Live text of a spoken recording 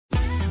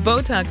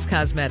Botox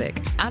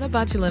Cosmetic, out of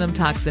botulinum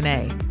toxin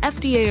A,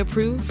 FDA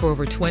approved for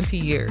over 20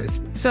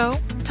 years. So,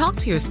 talk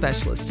to your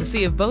specialist to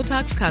see if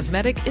Botox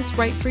Cosmetic is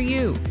right for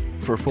you.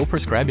 For full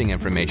prescribing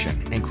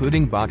information,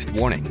 including boxed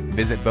warning,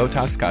 visit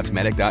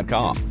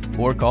BotoxCosmetic.com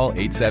or call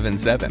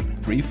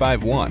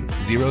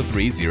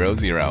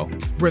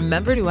 877-351-0300.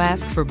 Remember to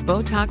ask for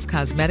Botox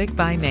Cosmetic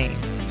by name.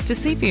 To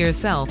see for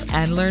yourself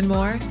and learn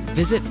more,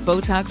 visit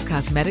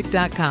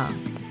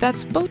BotoxCosmetic.com.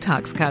 That's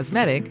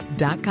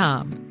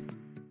BotoxCosmetic.com.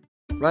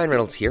 Ryan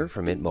Reynolds here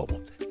from Mint Mobile.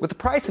 With the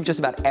price of just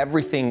about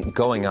everything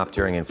going up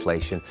during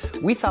inflation,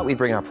 we thought we'd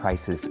bring our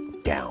prices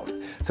down.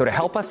 So to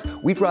help us,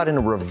 we brought in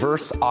a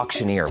reverse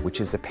auctioneer, which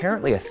is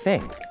apparently a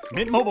thing.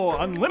 Mint Mobile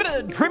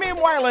Unlimited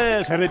Premium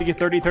Wireless. How to get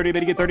 30, 30,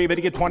 bit to get 30, bit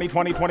to get 20,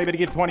 20, 20, bit to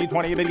get 20,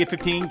 20, bit to get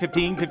 15,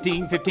 15,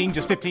 15, 15,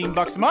 just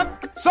 $15 a month?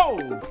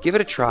 Sold! Give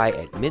it a try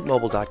at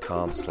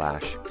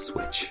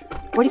mintmobile.com/switch.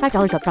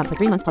 $45 up front for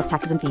 3 months plus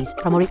taxes and fees.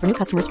 Promo rate for new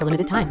customers for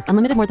limited time.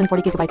 Unlimited more than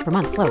 40 gigabytes per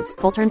month. Slows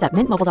full terms at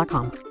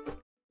mintmobile.com.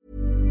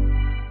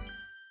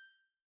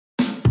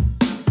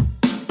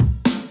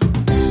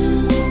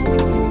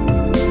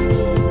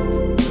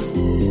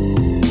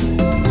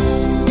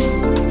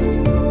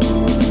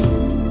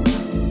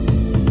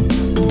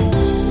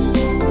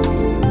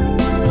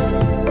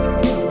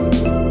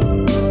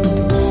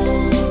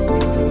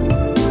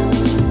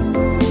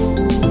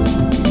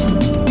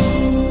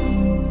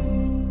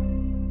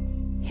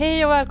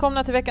 Hej och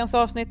välkomna till veckans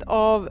avsnitt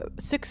av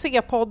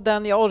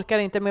succépodden Jag orkar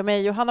inte med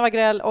mig, Johanna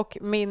Wagrell och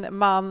min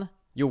man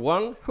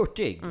Johan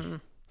Hurtig.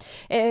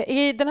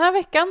 I den här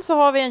veckan så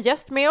har vi en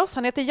gäst med oss.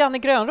 Han heter Janne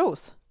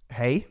Grönroos.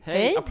 Hej.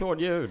 Hej,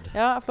 applådljud.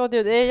 Ja,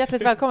 applådljud.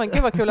 Hjärtligt välkommen.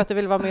 Gud vad kul att du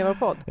vill vara med i vår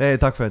podd.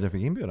 Tack för att jag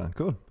fick inbjudan.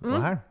 Cool. Var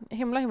här.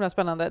 Himla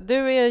spännande.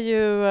 Du är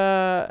ju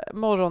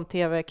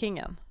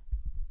morgon-tv-kingen,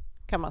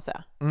 kan man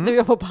säga. Du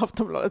jobbar på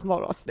Aftonbladet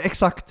morgon.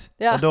 Exakt.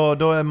 Ja.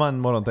 Då är man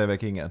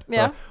morgon-tv-kingen.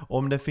 Ja.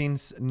 Om det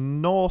finns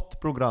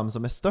något program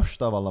som är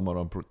störst av alla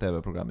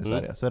morgon-tv-program i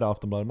Sverige så är det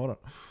Aftonbladet morgon.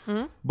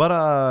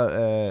 Bara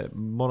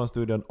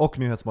morgonstudion och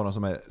Nyhetsmorgon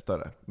som är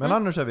större. Men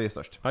annars är vi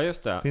störst. Ja,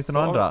 just det. Finns det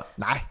några andra?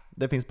 Nej,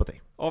 det finns på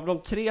dig. Av de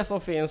tre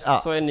som finns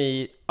så är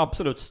ni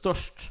absolut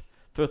störst.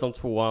 Förutom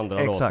två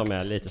andra då, som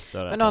är lite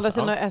större. Men å andra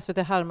sidan har SVT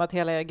härmat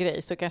hela er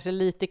grej, så kanske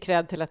lite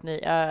cred till att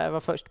ni var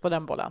först på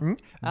den bollen.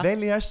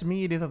 Väljer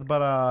smidigt att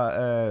bara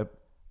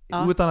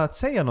utan att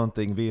säga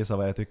någonting visa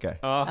vad jag tycker.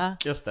 Ja,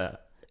 just det.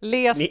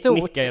 Le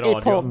stort i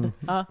podd.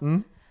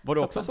 Var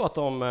det också så att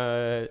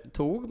de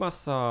tog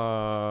massa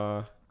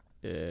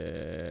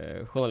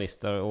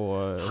journalister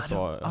och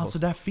så? Alltså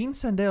där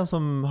finns en del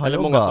som har eller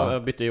jobbat. Många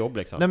som bytte jobb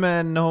liksom.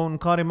 Nej, men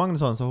Karin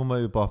Magnusson, så hon var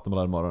ju på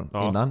Aftonbladet morgon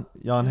innan.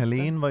 Jan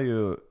Helin var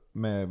ju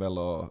med väl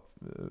och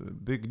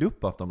byggde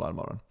upp Aftonbladet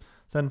morgon.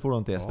 Sen får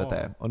de till SVT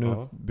och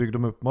nu byggde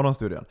de upp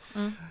morgonstudion.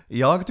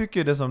 Jag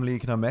tycker det som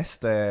liknar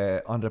mest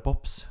är André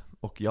Pops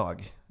och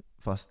jag.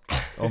 Fast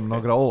om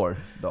några år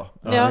då.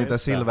 Lite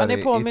silver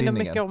ni påminner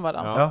mycket om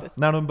varandra faktiskt.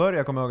 När de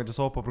började kom jag ihåg att jag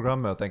såg på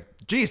programmet och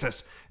tänkte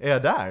Jesus, är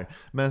jag där?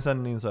 Men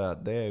sen insåg jag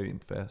att det är ju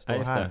inte för jag står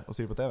här och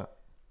ser på TV.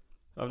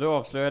 Ja, du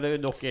avslöjade ju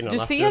dock innan du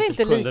att ser du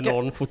inte kunde lika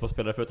någon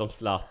fotbollsspelare förutom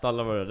Zlatan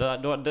eller vad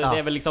det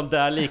är väl liksom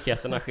där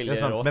likheterna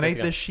skiljer åt. Men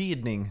inte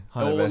skidning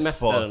han är bäst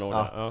på.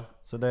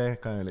 Så det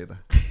kan ju lite.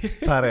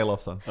 Per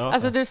Elofsson.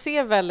 Alltså du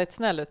ser väldigt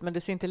snäll ut, men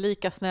du ser inte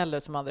lika snäll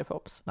ut som André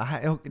Pops.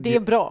 Nej, det är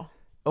bra.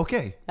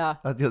 Okej. Ja.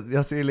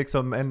 Jag ser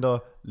liksom ändå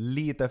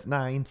lite,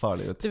 inte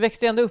farlig ut. Du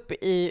växte ju ändå upp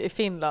i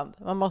Finland.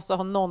 Man måste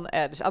ha någon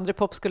edge. André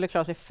Pop skulle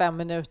klara sig 5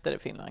 minuter i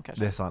Finland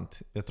kanske. Det är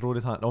sant. Jag tror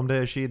att om det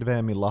är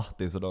skid-VM i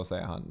Lahti så då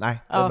säger han nej,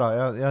 det är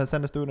bra. Jag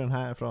sänder studien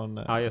här från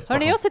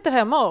Hörrni, jag sitter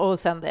hemma och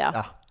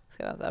sänder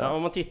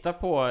om man tittar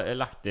på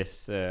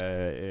Lahtis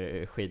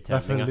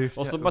skidtävlingar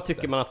och så bara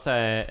tycker man att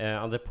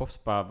André Pops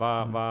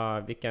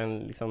vi kan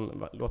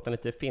liksom låta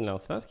lite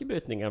finlandssvensk i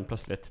brytningen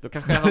plötsligt. Då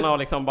kanske han har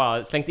liksom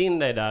bara slängt in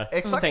dig där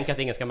och tänker att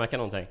ingen ska märka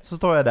någonting. Så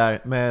står jag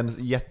där med en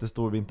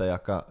jättestor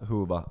vinterjacka,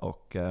 huva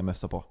och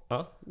mössa på.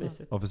 Ja,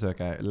 och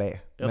försöker le.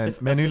 Jag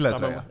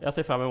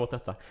ser fram emot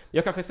detta.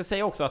 Jag kanske ska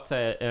säga också att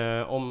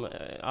om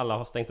alla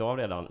har stängt av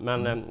redan,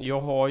 men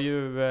jag har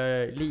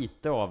ju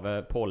lite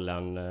av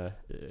pollen.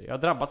 Jag har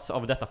drabbats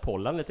av detta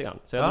pollen lite grann.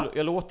 Så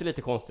jag låter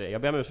lite konstig.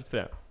 Jag ber om ursäkt för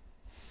det.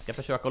 Jag ska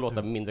försöka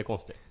låta mindre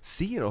konstig.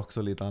 Ser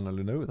också lite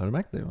annorlunda ut. Har du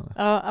märkt det,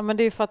 Johanna? Ja, men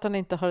det är ju för att han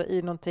inte har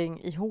i någonting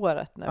i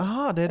håret nu.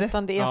 Aha, det är det.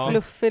 Utan det är en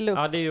fluffig look.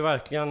 Ja, det är ju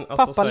verkligen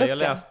alltså, jag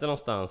läste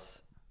någonstans.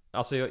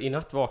 Alltså i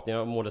natt vaknade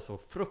jag och mådde så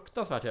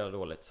fruktansvärt jävla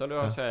dåligt. Så nu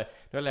har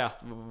jag läst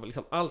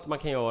liksom allt man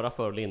kan göra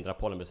för att lindra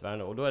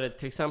pollenbesvär. Och då är det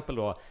till exempel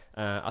då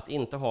att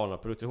inte ha några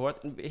produkter i håret.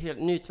 Helt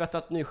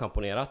nytvättat,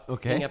 nyschamponerat.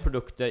 Inga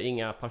produkter,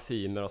 inga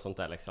parfymer och sånt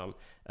där liksom.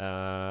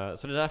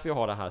 Så det är därför jag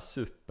har det här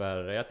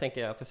jag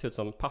tänker att jag ser ut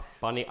som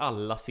pappan i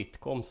alla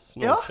sitcoms.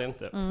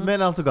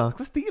 Men alltså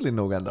ganska stilig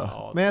nog ändå.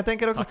 Ja, men jag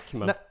tänker också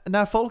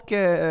när folk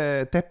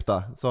är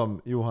täppta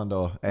som Johan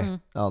då är,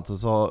 alltså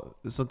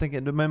så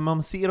tänker jag, men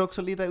man ser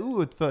också lite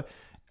ut för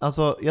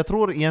alltså, jag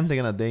tror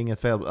egentligen att det är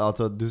inget fel.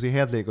 Alltså, du ser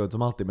helt lika ut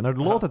som alltid. Men när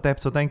du låter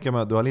täppt så tänker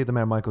man att du har lite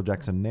mer Michael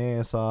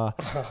Jackson-näsa.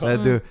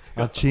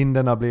 Att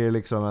kinderna blir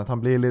liksom, att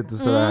han blir lite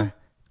sådär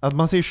Att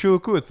man ser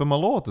sjuk ut för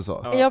man låter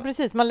så. Ja,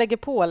 precis. Man lägger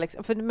på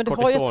liksom. Men du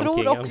har, jag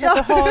tror också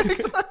att du har...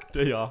 Exakt.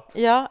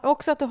 Ja,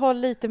 också att du har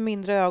lite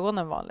mindre ögon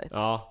än vanligt.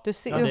 Ja.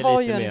 Du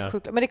har ju en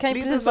choklad. Men det kan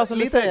ju precis vara som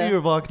du säger. Lite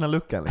urvakna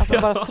luckan. Liksom.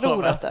 Att man bara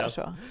tror att det är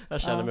så.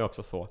 Jag känner mig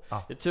också så.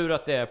 Det är tur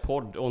att det är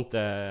podd och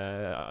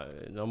inte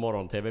någon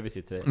morgon-tv vi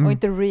sitter i. Och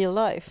inte real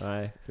life.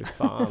 Nej, fy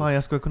fan. Fan,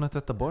 jag skulle kunna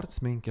tvätta bort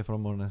sminket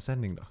från morgonens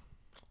sändning då.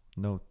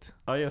 Note.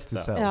 Ja, just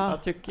det. Ja.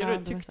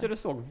 Jag tyckte du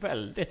såg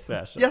väldigt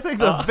fräsch ut. Jag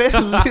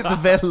tänkte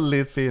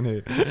väldigt fin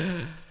ut.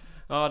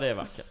 Ja, det är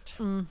vackert.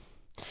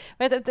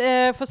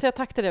 Får säga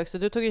tack till dig också.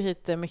 Du tog ju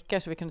hit mickar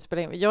så vi kunde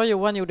spela in. Jag och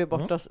Johan gjorde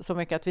bort oss så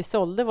mycket att vi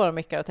sålde våra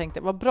mickar och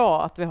tänkte vad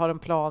bra att vi har en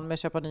plan med att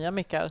köpa nya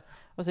mickar.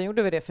 Och sen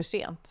gjorde vi det för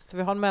sent. Så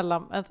vi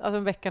har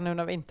en vecka nu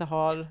när vi inte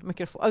har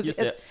mikrofon.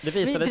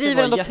 Vi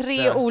driver ändå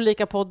 3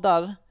 olika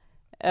poddar.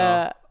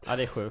 Ja,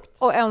 det är sjukt.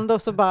 Och ändå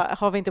så bara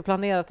har vi inte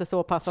planerat det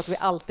så pass att vi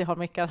alltid har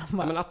mickar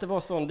hemma. Men att det var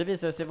sån, det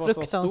visade sig vara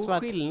så stor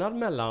skillnad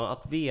mellan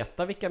att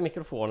veta vilka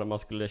mikrofoner man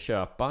skulle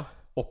köpa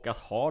och att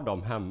ha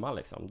dem hemma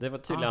liksom. Det var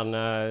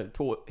tydligen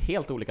 2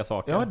 helt olika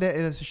saker.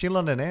 Ja,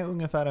 skillnaden är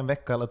ungefär en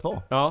vecka eller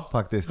 2. Ja.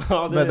 Faktiskt.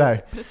 Ja, det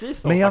är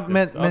precis så.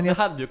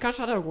 Du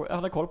kanske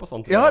hade koll på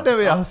sånt. Ja, det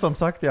var jag som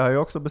sagt. Jag har ju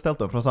också beställt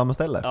dem från samma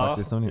ställe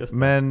faktiskt.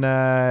 Men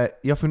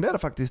jag funderar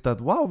faktiskt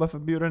att wow, varför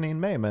bjuder ni in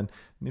mig? Men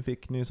ni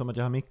fick ny som att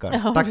jag har mickar.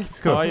 Ja,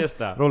 tack, kul. Ja, just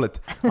det.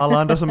 Roligt.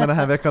 Alla andra som är den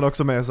här veckan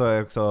också med, så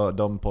är också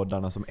de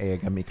poddarna som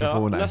äger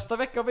mikrofoner. Ja, nästa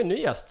vecka har vi en ny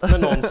gäst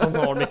med någon som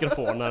har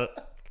mikrofoner.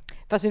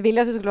 Fast vi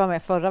ville att du skulle vara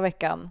med förra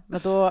veckan.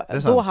 Men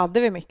då hade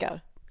vi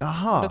mickar.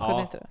 Jaha.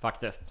 Ja,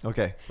 faktiskt.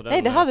 Okej.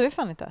 Nej, det hade vi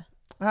fan inte.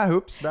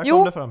 Där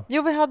kom det fram.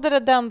 Jo, vi hade det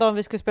den dagen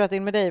vi skulle spela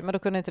in med dig, men då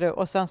kunde inte du.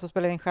 Och sen så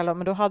spelade vi in själva,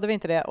 men då hade vi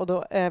inte det. Och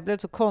då blev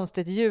det så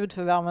konstigt ljud,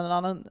 för vi använde en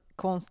annan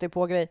konstig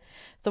pågrej.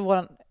 Så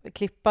vår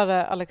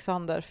klippare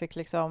Alexander fick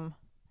liksom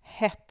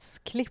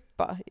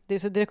hetsklippa.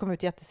 Det kom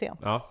ut jättesent.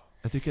 Ja.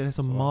 Jag tycker det är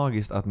så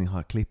magiskt att ni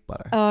har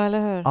klippare. Ja, eller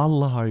hur?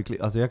 Alla har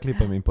ju alltså jag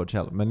klipper min podd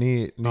själv, men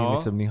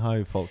ni har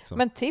ju folk som...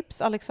 Men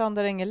tips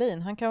Alexander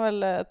Engelin, han kan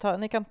väl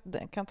ni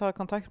kan ta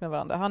kontakt med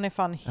varandra. Han är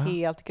fan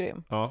helt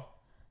grym. Ja.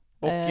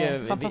 Och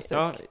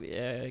fantastisk.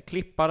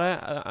 Klippare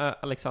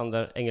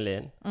Alexander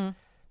Engelin.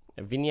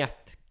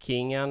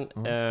 Vignettkingen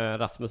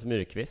Rasmus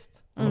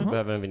Myrkvist.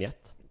 Behöver en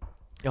vignett.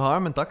 Jag har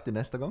men tack till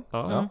nästa gång.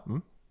 Ja.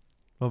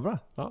 Vad bra.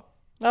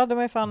 Ja, de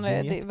är fan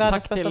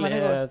världens bästa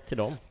människor. Till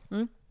dem.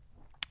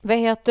 Vad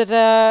heter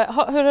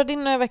hur har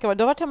din vecka varit?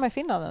 Du har varit hemma i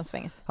Finland en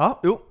svängs. Ja,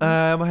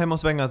 jag var hemma och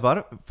svängat ett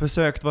varv.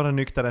 Försökt vara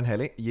nykter en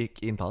helg.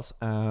 Gick inte alls.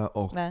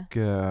 Nej,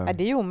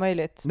 det är ju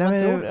omöjligt.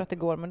 Man tror att det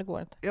går, men det går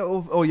inte. Ja,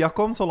 och jag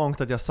kom så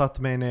långt att jag satt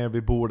mig ner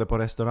vid bordet på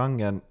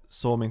restaurangen,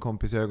 såg min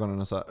kompis i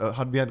ögonen och sa,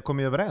 vi hade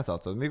kommit överens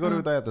alltså. Vi går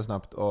ut och äter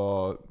snabbt.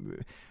 Och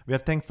vi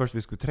hade tänkt först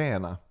vi skulle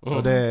träna.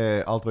 Och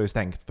allt var ju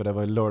stängt, för det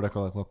var lördag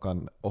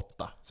klockan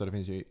 8. Så det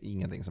finns ju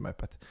ingenting som är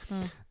öppet.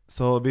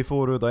 Så vi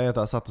får ut och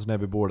äta, satt oss ner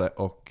vid bordet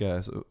och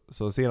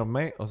så ser de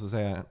mig och så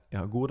säger jag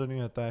har goda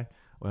nyheter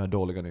och jag har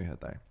dåliga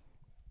nyheter.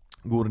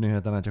 Goda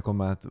nyheterna är att jag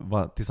kommer att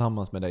vara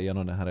tillsammans med dig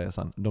genom den här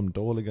resan. De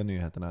dåliga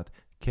nyheterna är att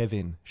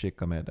Kevin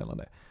skickar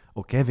meddelande.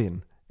 Och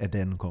Kevin är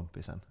den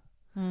kompisen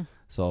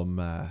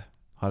som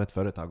har ett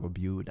företag och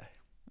bjuder.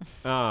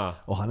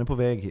 Och han är på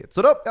väg hit.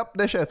 Så då,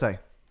 det sköt sig.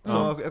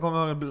 Så jag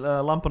kommer ihåg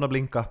lamporna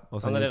blinka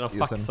och sen han har redan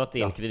faxat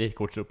in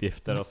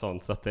kreditkortsuppgifter och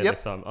sånt, så att det är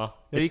liksom,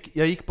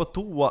 jag gick på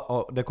toa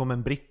och det kom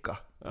en bricka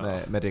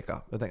med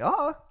dricka. Jag tänkte,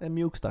 en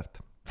mjukstart.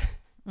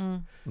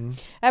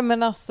 Nej,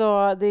 men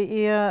alltså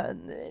det är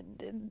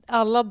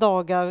alla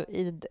dagar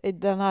i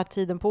den här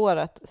tiden på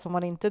året som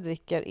man inte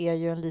dricker är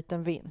ju en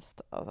liten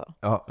vinst alltså.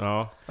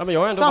 Ja, men jag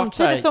har ändå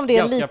samtidigt som det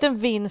är en liten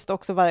vinst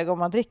också varje gång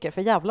man dricker,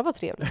 för jävla vad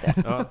trevligt det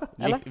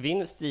är.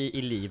 Vinst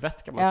i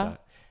livet kan man säga.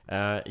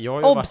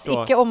 Obs,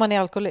 icke om man är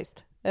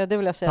alkoholist. Det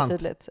vill jag säga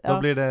tydligt. Då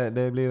blir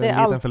det blir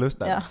en liten förlust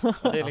där.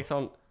 Det är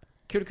liksom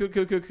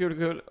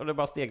kul och det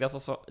bara stegras,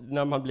 och så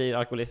när man blir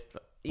alkoholist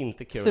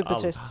inte kul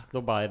alls.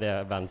 Då bara är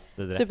det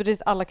vänster direkt.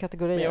 Supertrist alla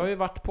kategorier. Men jag har ju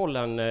varit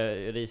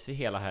pollenris i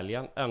hela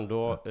helgen.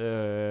 Ändå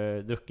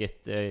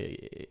druckit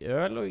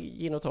öl och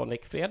gin och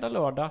tonic fredag,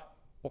 lördag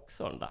och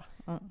söndag.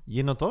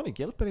 Gin och tonic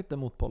hjälper inte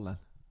mot pollen.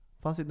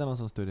 Fanns inte någon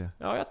sån studie?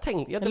 Ja, jag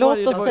tänkte...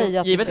 Låt oss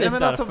säga att givetvis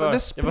därför.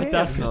 Det var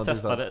därför jag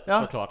testade,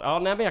 såklart. Ja,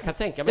 nej, men jag kan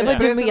tänka mig det. Det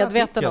var du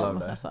medveten om.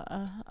 Det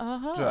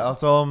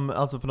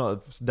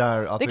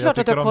är klart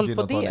att du har koll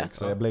på det.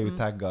 Så jag blev ju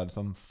taggad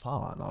som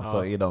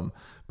fan i de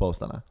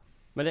postarna.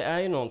 Men det är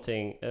ju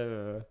någonting...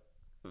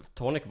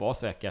 tonic var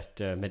säkert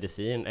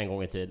medicin en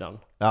gång i tiden.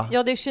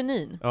 Ja, det är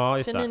kinin. Ja,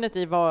 Kininet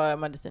i var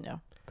medicin, ja.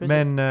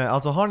 Precis. Men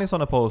alltså har ni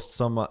såna posts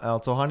som,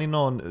 alltså har ni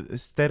någon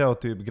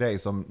stereotyp grej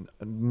som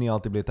ni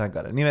alltid blir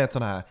taggade? Ni vet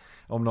såna här,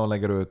 om någon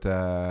lägger ut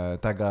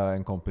tagga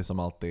en kompis som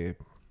alltid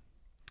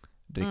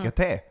dricker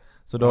te.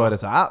 Så då är det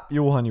så här,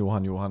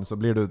 Johan, så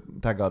blir du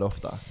taggad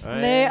ofta.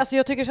 Nej, alltså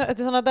jag tycker att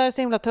sådana där är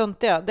så himla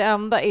töntiga. Det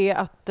enda är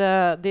att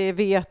det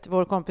vet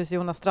vår kompis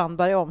Jonas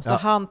Strandberg om. Så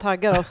han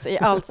taggar oss i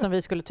allt som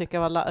vi skulle tycka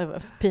var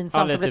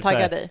pinsamt att bli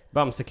taggad i.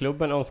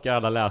 Bamseklubben önskar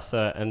alla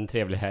läsa en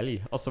trevlig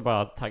helg. Och så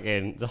bara tagga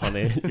in han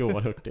är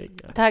Johan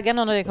Hurtig. Tagga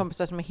någon av dina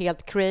kompisar som är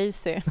helt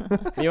crazy.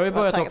 Jag har ju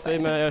börjat också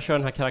med jag kör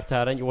den här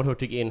karaktären Johan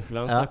Hurtig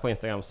influencer på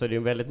Instagram. Så är det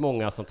ju väldigt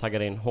många som taggar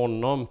in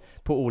honom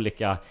på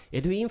olika.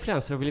 Är du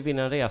influencer och vill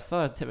vinna en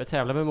resa?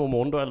 Tävla med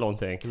Momondo eller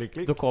någonting.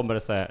 Klick. Då kommer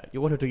det säga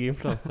Johan Hurtig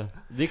influencer.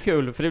 Det är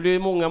kul för det blir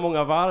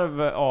många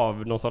varv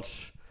av någon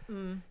sorts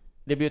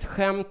det blir ett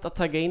skämt att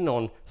tagga in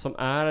någon som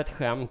är ett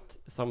skämt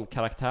som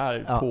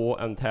karaktär på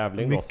en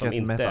tävling då, som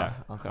inte meta.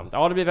 Är skämt.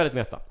 Ja, det blir väldigt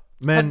meta.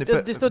 Men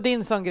det står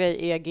din sån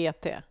grej är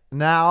GT.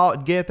 Nej,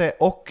 GT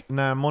och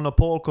när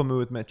Monopol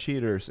kom ut med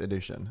Cheaters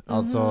Edition.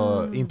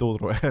 Alltså inte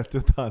otroligt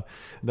utan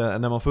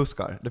när man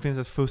fuskar. Det finns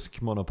ett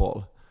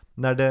fuskmonopol.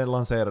 När det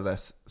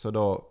lanserades så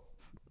då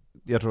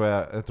jag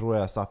tror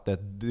jag satt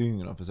ett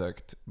dygn och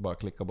försökt bara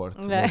klicka bort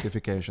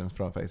notifications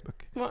från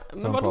Facebook.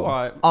 Men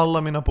vadå?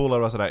 Alla mina polare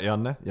var sådär,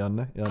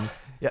 Janne.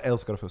 Jag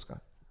älskar att fuska.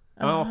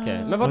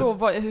 Okej. Men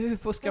vadå? Hur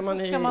fuskar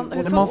man i...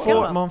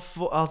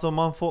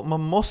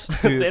 Man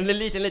måste ju...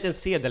 en liten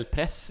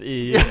sedelpress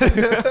i...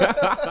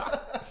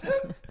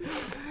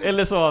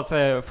 Eller så att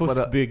säga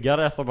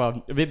fuskbyggare som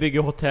bara, vi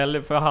bygger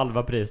hotell för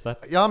halva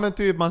priset. Ja men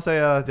typ man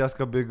säger att jag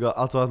ska bygga,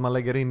 alltså att man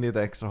lägger in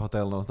lite extra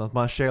hotell någonstans.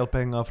 Man stjäl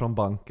pengar från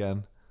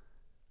banken.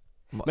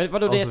 Men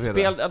vadå, det är ett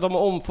spel, de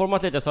har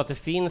omformat lite så att det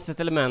finns ett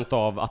element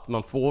av att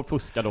man får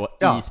fuska då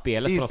i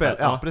spelet på något sätt.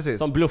 Ja, precis.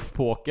 Som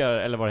bluffpoker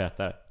eller vad det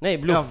heter. Nej,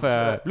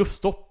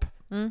 bluffstopp.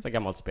 Så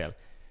gammalt spel.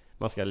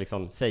 Man ska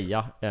liksom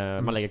säga,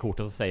 man lägger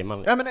kortet och så säger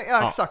man.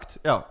 Exakt.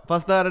 Ja,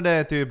 fast där är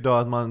det typ då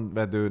att man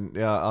vet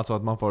du, alltså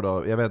att man får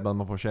då, jag vet att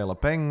man får stjäla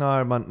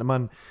pengar,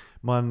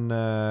 man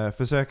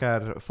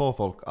försöker få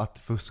folk att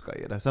fuska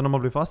i det. Sen om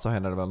man blir fast så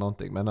händer det väl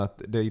någonting, men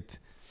att det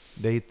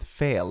är ett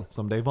fel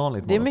som det är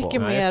vanligt. Det är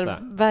mycket mer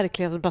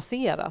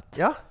verklighetsbaserat.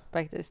 Ja,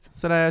 faktiskt.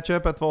 Så när jag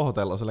köper 2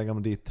 hotell och så lägger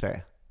man dit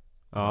 3.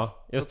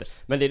 Ja, just det.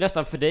 Men det är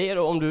nästan för dig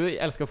då, om du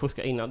älskar att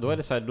fuska innan, då är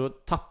det så här, då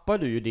tappar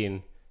du ju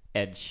din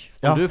edge.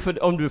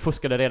 Om du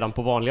fuskade redan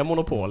på vanliga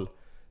monopol.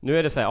 Nu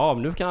är det så här,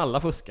 nu kan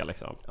alla fuska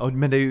liksom.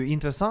 Men det är ju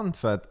intressant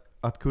för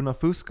att kunna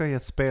fuska i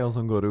ett spel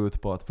som går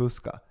ut på att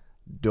fuska.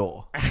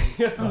 Då.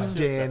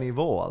 Det är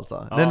nivå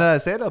alltså. Den där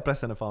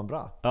sedelpressen är fan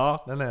bra.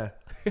 Ja. Den är...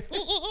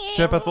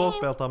 Köpa 2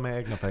 spel, ta med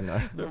egna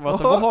pengar.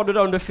 Alltså, vad har du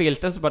då under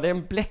filten? Så bara, det är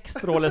en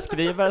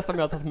bläckstråleskrivare som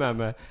jag har tagit med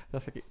mig.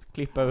 Jag ska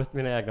klippa ut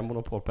mina egna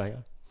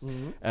monopolpengar.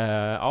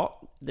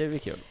 Ja, det blir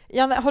kul.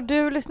 Janne, har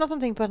du lyssnat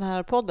någonting på den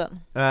här podden?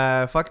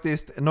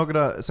 Faktiskt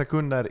några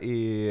sekunder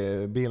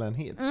i bilen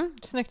hit.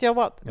 Snyggt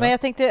jobbat. Ja. Men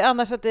jag tänkte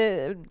annars att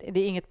det är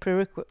inget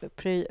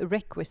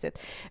prerequisite.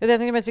 Jag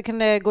tänkte att vi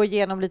kan gå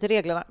igenom lite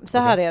reglerna. Så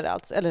här är det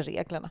alltså, eller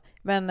reglerna.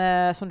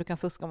 Men som du kan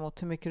fuska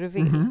mot hur mycket du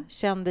vill.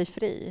 Känn dig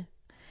fri.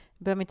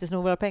 Behöver inte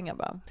sno våra pengar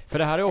bara. För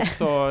det här är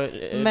också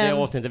det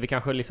avsnittet vi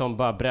kanske liksom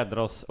bara breddar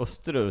oss och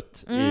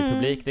strut i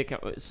publik. Det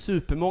är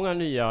supermånga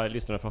nya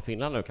lyssnare från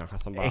Finland nu kanske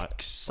som bara...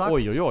 Exakt!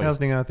 Oj.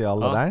 Hälsningar till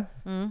alla där.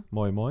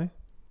 Moi.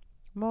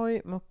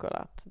 Moi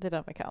mukkolat, det är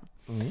den vi kan.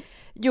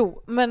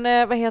 Jo, men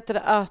vad heter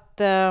det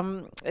att...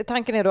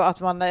 tanken är då att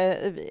man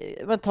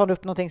tar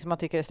upp någonting som man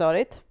tycker är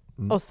störigt.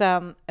 Och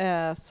sen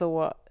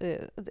så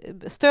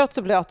stöts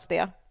och blöts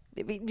det.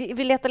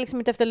 Vi letar liksom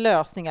inte efter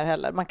lösningar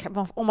heller.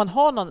 Om man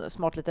har någon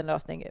smart liten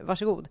lösning,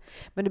 varsågod.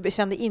 Men du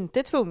kände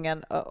inte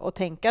tvungen att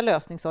tänka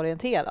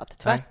lösningsorienterat.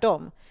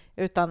 Tvärtom.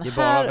 Utan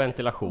här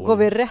ventilation. Går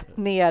vi rätt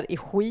ner i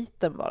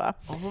skiten bara.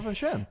 Vad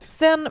skönt.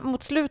 Sen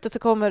mot slutet så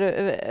kommer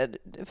du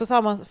få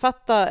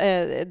sammanfatta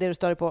det du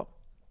står på.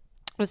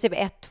 Då ser vi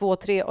 1, 2,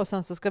 3 och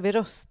sen så ska vi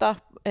rösta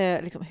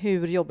liksom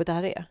hur jobbigt det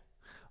här är.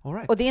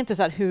 Right. Och det är inte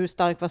så här hur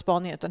stark var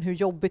spaningen utan hur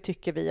jobbigt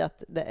tycker vi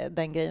att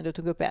den grejen du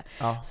tog upp är.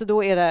 Så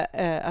då är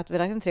det att vi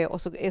räknar 3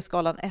 och så är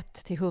skalan 1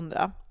 till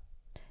 100.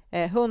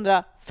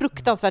 100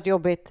 fruktansvärt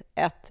jobbigt,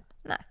 1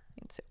 nej,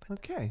 inte så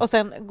jobbigt. Okay. Och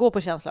sen gå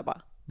på känsla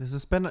bara. Det är så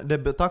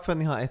spännande. Tack för att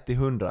ni har 1 till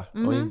 100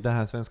 och inte den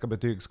här svenska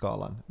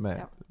betygsskalan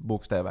med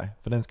bokstäver.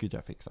 För den skulle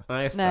jag fixa.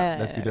 Nej,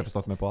 det skulle jag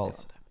förstått mig på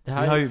alls.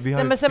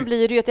 Men sen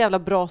blir det ju ett jävla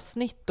bra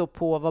snitt då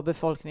på vad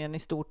befolkningen i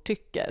stort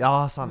tycker.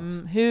 Ja,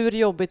 sant. Hur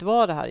jobbigt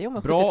var det här? Jo,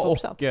 men 72%.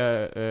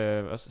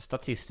 Bra och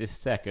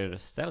statistiskt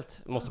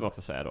säkerställt måste man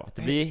också säga då.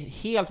 Det blir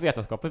helt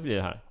vetenskapligt blir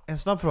det här. En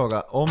snabb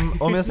fråga.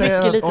 Om jag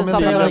säger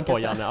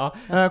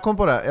kom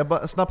på det. Jag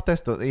bara snabbt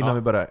testar innan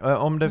vi börjar.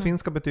 Om det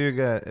finska betyg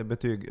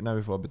när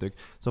vi får betyg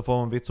så får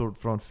man vitsord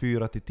från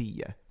 4 till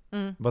 10.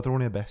 Vad tror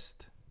ni är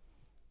bäst?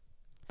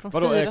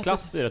 Vadå, är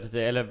klass 4 till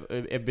 10 eller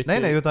är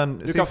betyg? Nej, utan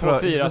du kan få 4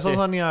 till... Så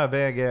har ni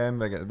VG,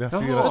 MVG. Vi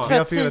har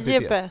 4 till 10.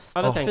 10 bäst.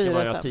 Ja, det tänker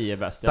man att 10 är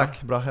bäst.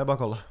 Tack, bra. Jag bara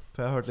kolla.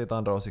 För jag har hört lite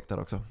andra åsikter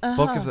också.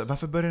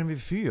 Varför börjar vi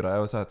 4? Jag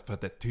var så här, för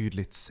att det är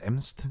tydligt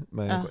sämst.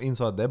 Men jag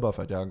insåg att det är bara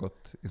för att jag har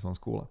gått i sån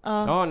skola.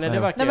 Nej, det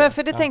verkar... Nej, men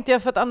för det tänkte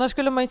jag, för att annars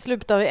skulle man ju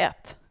sluta vid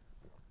 1.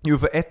 Jo,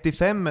 för 1 till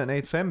 5,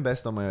 nej, 5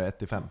 bäst om man gör 1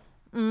 till 5.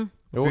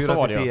 Jo,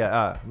 4 till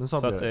 10 men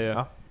så blir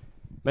det.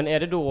 Men är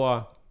det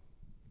då...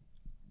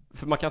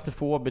 För man kan inte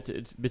få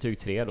betyg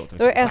 3 då?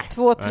 Då är 1,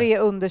 2, 3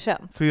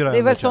 underkänt. 4 det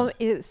är väl som...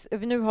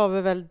 Nu har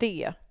vi väl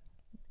D.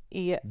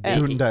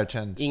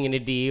 Underkänd. Ingen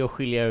idé att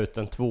skilja ut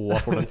en 2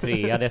 från en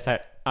 3. Det är så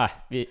här...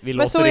 vi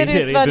låter så är det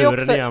i Sverige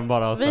också. Igen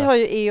bara. Vi har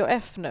ju E och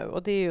F nu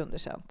och det är ju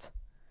underkänt.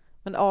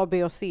 Men A,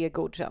 B och C är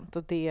godkänt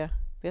och D...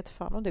 Vet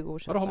fan om det är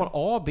godkänt. Då har man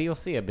A, B och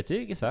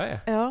C-betyg i Sverige?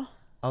 Ja.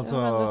 Alltså,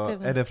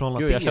 är det från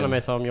latin? Gud, jag känner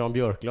mig som Jan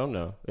Björklund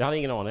nu. Jag hade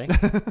ingen aning.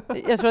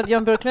 Jag tror att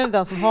Jan Björklund är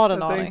den som har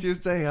en aning. Jag tänkte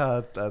just säga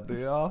att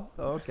ja,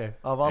 okej.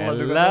 Av alla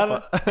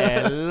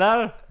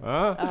eller,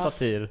 ja,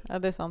 satir. Ja,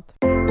 det är sant.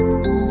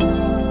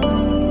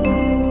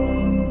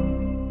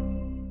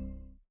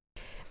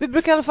 Vi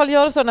brukar i alla fall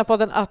göra så den här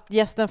podden att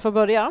gästen får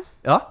börja.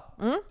 Ja.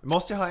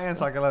 Måste jag ha en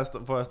sak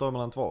eller får jag stå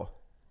mellan 2?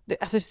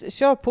 Alltså,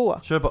 kör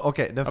på.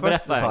 Okej, den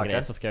första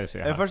saken, så ska jag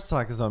se den första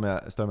saken som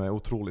jag stör mig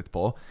otroligt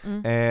på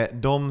är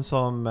de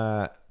som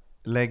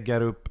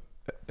lägger upp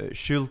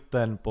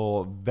skylten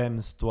på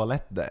vems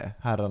toalett det är,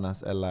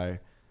 herrarnas eller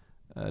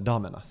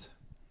damernas.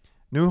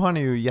 Nu har ni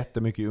ju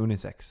jättemycket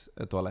unisex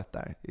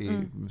toaletter i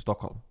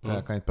Stockholm.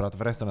 Jag kan inte prata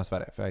för resten av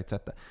Sverige för jag har inte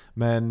sett det.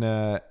 Men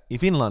i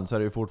Finland så är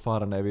det ju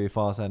fortfarande i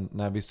fasen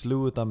när vi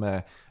slutar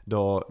med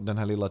då den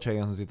här lilla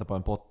tjejen som sitter på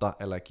en potta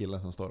eller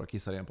killen som står och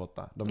kissar i en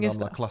potta. De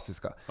gamla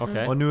klassiska.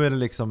 Och nu är det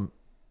liksom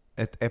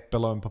ett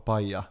äppel och en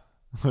papaya.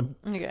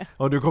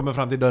 Och du kommer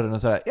fram till dörren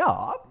och säger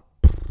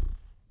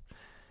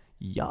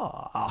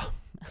ja.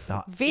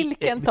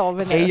 Vilken tar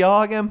vi nu? Är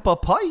jag en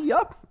papaya?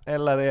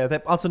 Eller är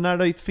det, alltså när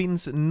det inte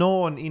finns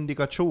någon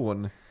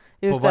indikation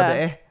just på vad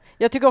det är.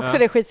 Jag tycker också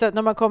det är skitstört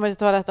när man kommer till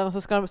toaletten och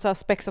så ska de så här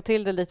spexa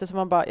till det lite så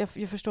man bara, jag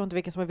förstår inte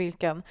vilken som är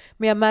vilken.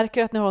 Men jag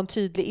märker att ni har en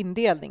tydlig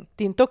indelning.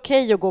 Det är inte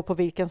okej att gå på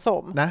vilken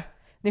som. Nej.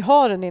 Ni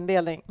har en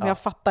indelning, men jag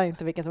fattar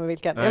inte vilken som är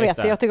vilken. Jag vet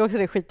det, jag tycker också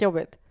det är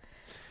skitjobbigt.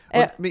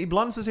 Men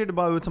ibland så ser det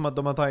bara ut som att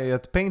de har tagit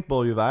ett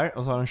paintballgevär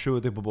och så har de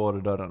skjutit på båda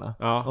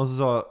dörrarna. Och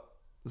så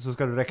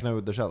ska du räkna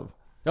ut det själv.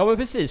 Ja men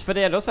precis, för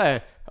det är då så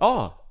här,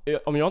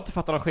 om jag inte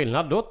fattar någon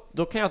skillnad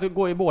då kan jag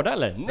gå i båda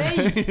eller?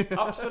 Nej,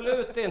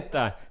 absolut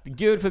inte.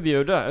 Gud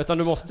förbjuder, utan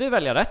du måste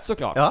välja rätt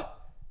såklart. Ja.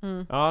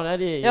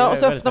 Och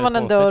så öppnar man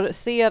en dörr,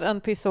 ser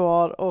en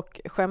pissoar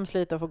och skäms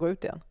lite och får gå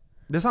ut igen.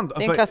 Det är sant.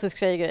 Det är en klassisk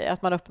tjejgrej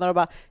att man öppnar och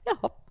bara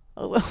jaha.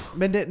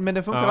 Men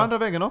det funkar andra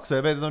vägen också.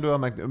 Jag vet inte om du har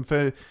märkt,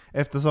 för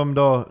eftersom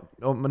då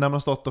när man har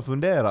stått och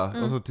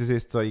funderat och så till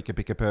sist så gick jag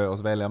picka på och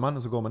så väljer man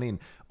och så går man in.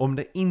 Om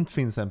det inte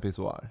finns en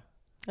pissoar.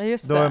 Ja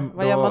just det.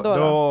 Vad gör man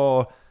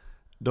då?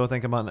 Då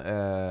tänker man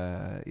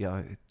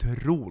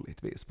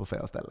troligtvis på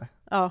fel ställe.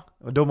 Ja.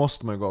 Och då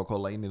måste man ju gå och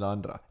kolla in i det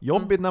andra.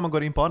 Jobbigt när man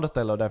går in på andra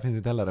ställen och där finns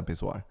inte heller en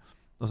pissoar.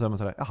 Och så är man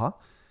sådär, jaha.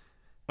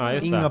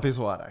 Inga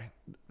pissoarer.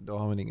 Då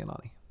har man ingen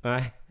aning.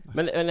 Nej.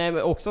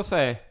 Men också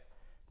så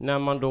när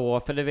man då,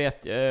 för det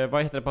vet,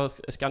 vad heter det på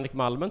Scandic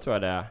Malmen tror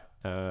jag det är.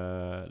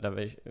 Där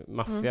vi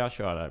maffia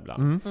kör där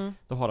ibland.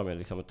 Då har de ju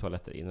liksom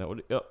toaletter inne. Och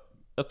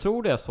jag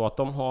tror det är så att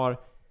de har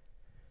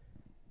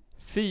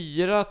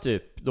 4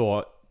 typ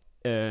då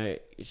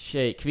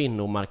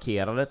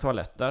kvinnomarkerade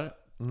toaletter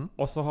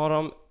och så har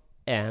de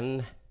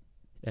en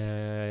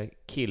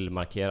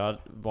killmarkerad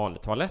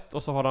vanlig toalett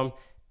och så har de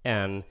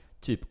en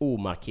typ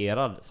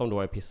omarkerad som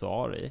då är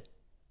pissoar i.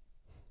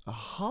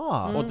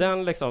 Aha. Och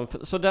den liksom,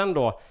 så den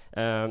då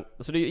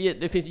så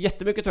det finns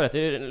jättemycket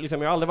toaletter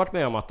liksom, jag har aldrig varit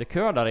med om att det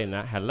kör där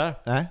inne heller.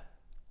 Nej.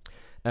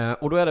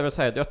 Och då är det väl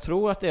så här, jag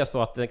tror att det är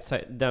så att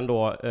den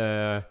då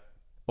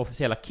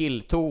officiella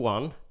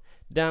killtoan,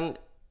 den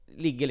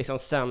ligger liksom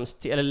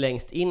sämst eller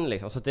längst in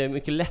liksom, så att det är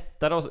mycket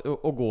lättare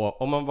att gå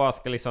om man bara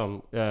ska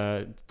liksom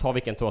ta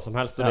vilken tå som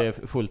helst och det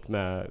är fullt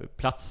med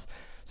plats,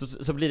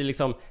 så blir det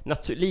liksom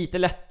lite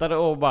lättare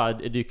att bara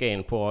dyka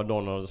in på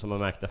någon som är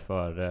märkta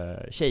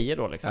för tjejer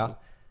då liksom.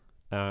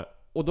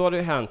 Och då har det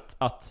ju hänt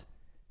att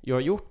jag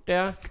har gjort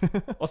det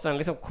och sen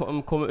liksom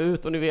kommer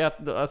ut och ni vet,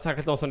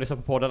 särskilt de som lyssnar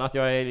på podden, att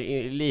jag är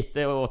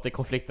lite åt det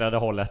konflikträdda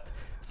hållet.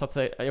 Så att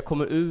säga, jag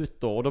kommer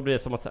ut då och då blir det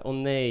som att säga, åh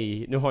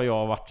nej, nu har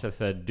jag varit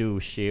så här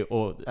douchey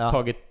och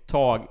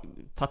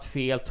tagit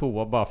fel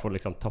toa bara för att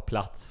liksom ta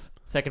plats.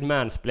 Säkert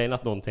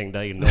mansplainat någonting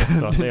där inne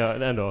också.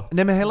 Ändå.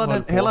 Nej, men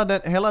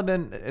hela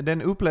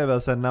den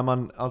upplevelsen när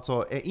man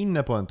alltså är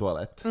inne på en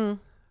toalett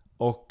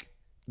och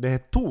det är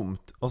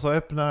tomt och så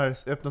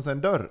öppnas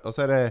en dörr och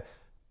så är det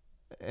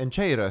en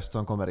tjejröst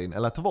som kommer in,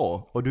 eller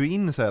 2, och du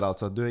inser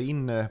alltså att du är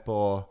inne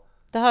på...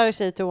 Det här är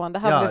tjejtoan, det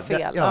här blir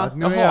fel.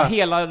 Jaha,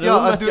 hela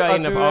rummet jag är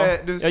inne på.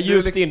 Jag är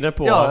djupt inne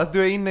på. Ja, att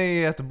du är inne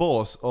i ett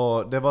bås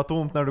och det var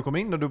tomt när du kom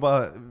in och du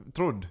bara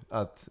trodde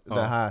att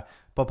det här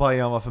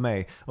papayan var för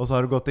mig. Och så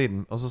har du gått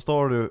in och så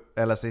står du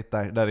eller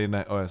sitter där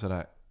inne och är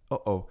sådär,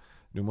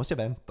 nu måste jag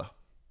vänta.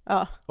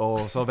 Ja.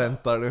 Och så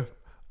väntar du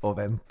och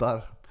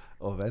väntar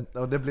och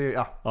det blir,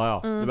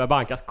 det börjar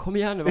bankas. Kom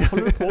igen nu, vad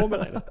håller du på med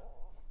dig?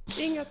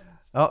 Inget.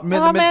 Ja,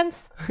 men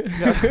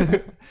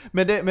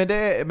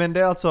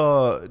det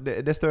alltså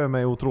det stör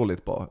mig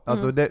otroligt på.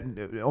 Alltså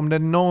om det är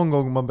någon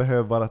gång man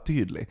behöver vara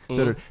tydlig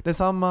så är det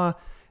samma.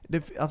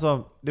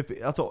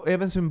 alltså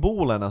även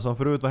symbolerna som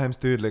förut var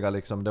hemskt tydliga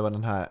liksom, det var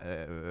den här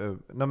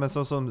men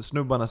så som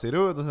snubbarna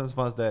ser ut, och sen så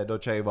fanns det då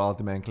tjej var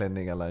alltid med en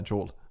klänning eller en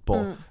kjol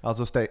på,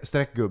 alltså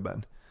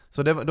streckgubben.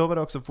 Så då var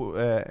det också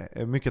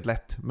mycket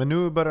lätt. Men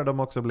nu börjar de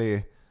också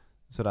bli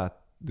sådär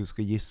att du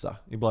ska gissa.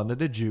 Ibland är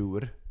det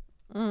djur.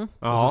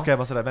 Och så ska jag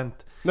vara sådär,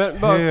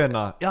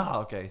 höna.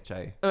 Ja, okej,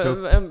 tjej.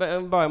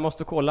 Bara jag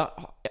måste kolla.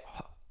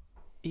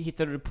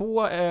 Hittade du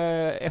på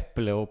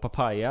äpple och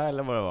papaya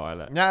eller vad det var?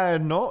 Eller?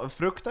 Nej,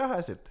 frukter har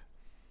jag sett.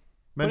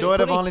 Men då är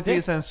det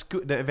vanligtvis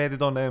jag vet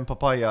inte om det är en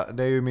papaya.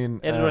 Det är ju min...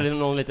 Eller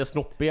någon lite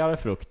snoppigare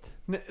frukt?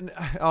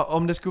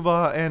 Om det skulle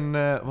vara en...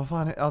 vad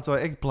fan, alltså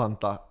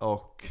äggplanta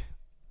och...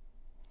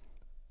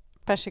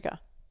 Persika.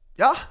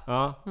 Ja!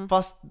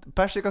 Fast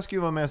persika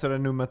skulle vara med, så är det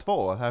nummer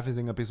 2. Här finns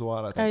inga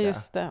pissoarer. Ja,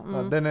 just det.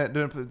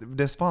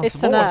 Det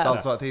fanns svårt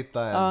alltså att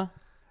hitta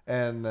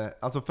en...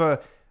 Alltså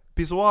för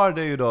pissoar,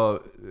 det är ju då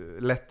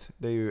lätt.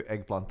 Det är ju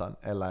äggplantan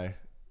eller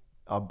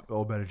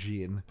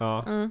aubergine.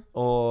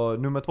 Och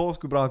nummer 2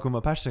 skulle bra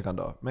komma persikan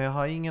då. Men jag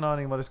har ingen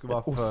aning vad det skulle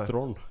vara för...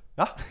 Ostron.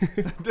 Ja,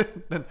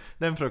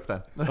 den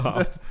frukten.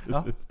 Ja,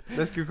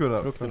 det skulle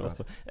kunna. Frukten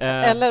också.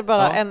 Eller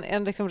bara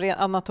en liksom ren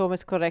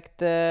anatomiskt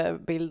korrekt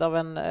bild av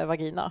en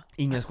vagina.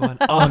 Ingen skulle ha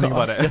en aning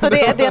vad det är. Så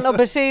det är en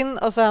aubergine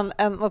och sen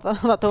en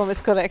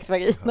anatomiskt korrekt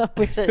vagina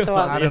på tjejt och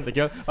allt.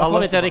 Jättekul. Varför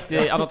har inte en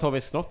riktig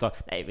anatomisk snopp då?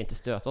 Nej, vi inte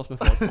stöta oss med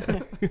folk.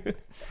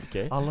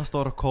 Okay. Alla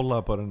står och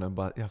kollar på den och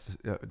bara,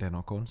 det är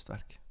någon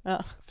konstverk.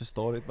 Ja.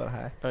 Förstår inte vad det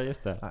här. Ja,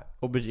 just det. Nej.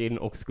 Aubergine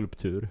och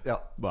skulptur.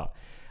 Ja. Bara.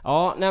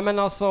 Ja, nej men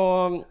alltså...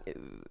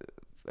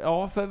 Ja,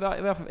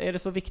 varför är det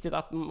så viktigt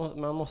att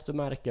man måste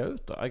märka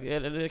ut då?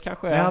 Eller det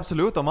kanske är... Nej,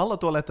 absolut. Om alla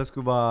toaletter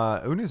skulle vara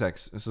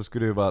unisex så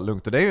skulle det ju vara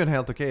lugnt. Och det är ju en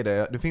helt okej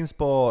idé. Det finns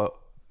på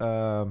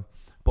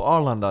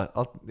Arlanda.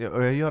 Och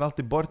jag gör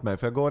alltid bort mig.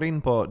 För jag går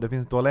in på... Det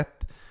finns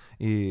toalett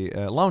i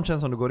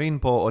loungen som du går in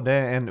på. Och det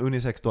är en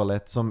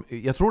unisex-toalett som...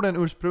 Jag tror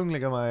den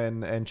ursprungliga var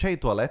en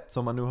tjejtoalett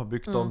som man nu har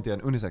byggt om till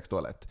en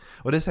unisex-toalett.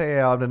 Och det säger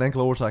jag av den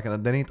enkla orsaken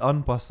att den är inte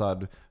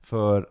anpassad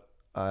för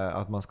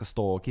att man ska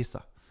stå och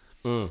kissa.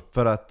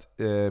 För att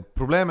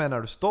problemet är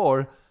när du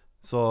står,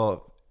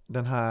 så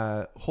den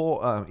här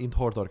inte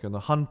hårtorken,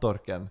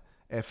 handtorken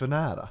är för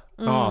nära.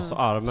 Ja, så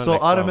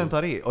armen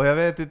tar i. Och jag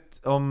vet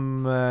inte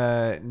om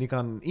ni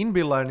kan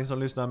inbilla er, ni som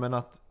lyssnar, men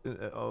att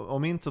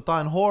om inte så ta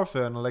en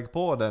hårfön och lägg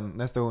på den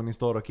nästa gång ni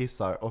står och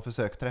kissar och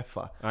försök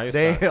träffa. Ja,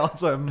 det är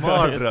alltså en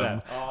mardröm.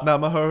 När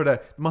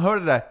man hör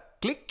det där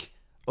klick.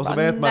 Och så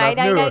vet man nej,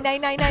 att nu...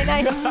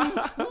 Nej.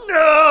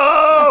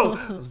 No!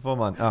 Och så får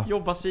man... Ja.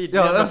 Jobba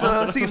sidled. Ja,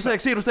 alltså,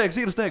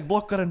 sidosteg.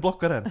 Blocka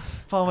den.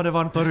 Fan vad det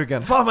varmt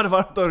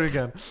om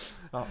ryggen.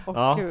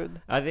 Ja. Gud.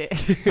 Ja, det...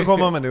 Så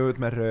kommer man ut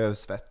med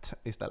rövsvett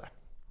istället.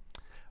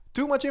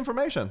 Too much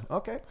information,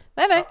 okej.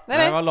 Nej.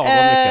 Det var lagom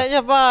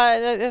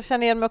mycket. Jag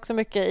känner igen mig också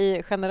mycket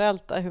i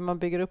generellt hur man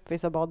bygger upp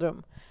vissa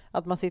badrum.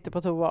 Att man sitter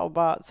på toa och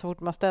bara så fort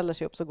man ställer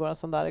sig upp så går en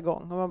sån där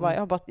igång. Och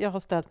man bara, jag har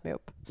ställt mig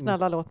upp.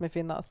 Snälla låt mig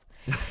finnas.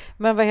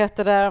 Men vad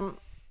heter det?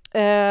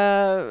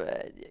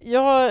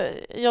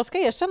 Jag ska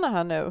erkänna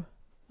här nu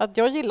att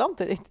jag gillar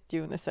inte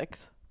riktigt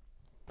unisex.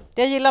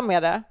 Det jag gillar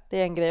med det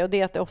är en grej, och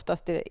det är att det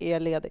oftast är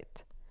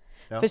ledigt.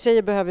 Ja. För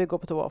tjejer behöver ju gå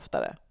på toa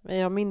oftare.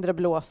 Vi har mindre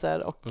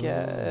blåser och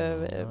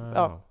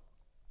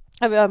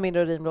vi har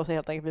mindre urinblåsor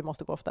helt enkelt. Vi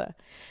måste gå oftare.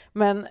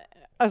 Men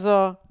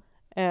alltså...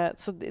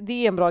 Så det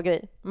är en bra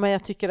grej. Men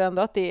jag tycker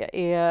ändå att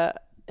det är...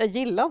 Jag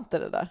gillar inte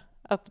det där.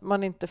 Att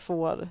man inte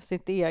får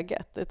sitt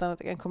eget. Utan att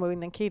det kan komma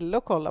in en kille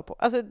och kolla på.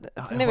 Alltså,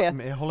 ni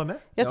vet. Jag håller med.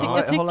 Jag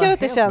tycker att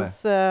det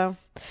känns...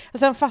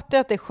 sen fattar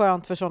jag att det är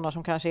skönt för sådana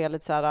som kanske är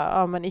lite så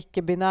här, men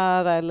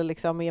icke-binära eller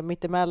liksom är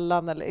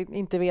mittemellan eller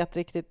inte vet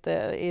riktigt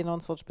i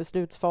någon sorts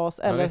beslutsfas.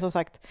 Eller som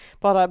sagt,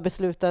 bara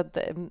beslutet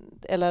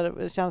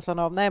eller känslan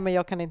av nej, men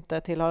jag kan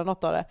inte tillhöra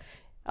något av det.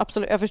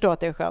 Absolut, jag förstår att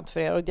det är skönt för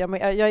er och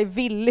jag är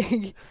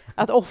villig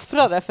att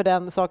offra det för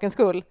den sakens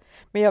skull.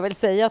 Men jag vill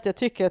säga att jag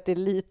tycker att det är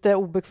lite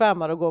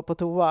obekvämare att gå på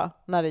toa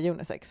när det är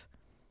unisex.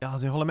 Ja,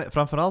 jag håller med.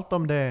 Framförallt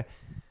om det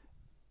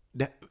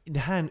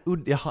här är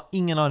en jag har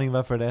ingen aning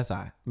varför det är så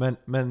här.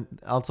 Men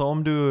alltså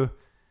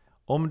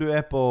om du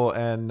är på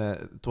en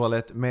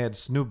toalett med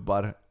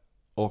snubbar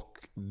och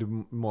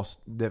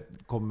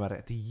det kommer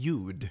ett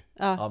ljud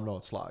av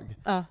något slag.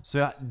 Så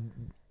jag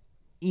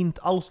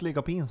inte alls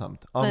lika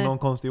pinsamt av någon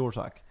konstig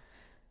orsak.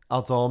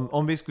 Alltså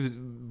om vi skulle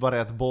vara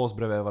ett bås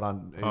bredvid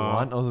varandra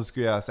Johan, och så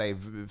skulle jag säga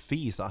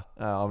fisa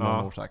av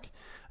någon orsak.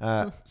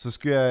 Så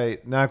skulle jag,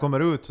 när jag kommer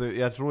ut, så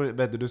jag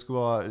tror att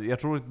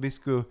det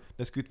skulle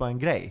inte vara en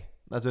grej.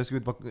 Alltså det skulle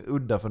inte vara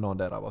udda för någon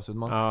där av oss.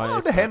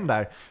 Det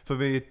händer, för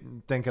vi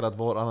tänker att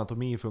vår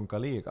anatomi funkar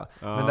lika.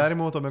 Men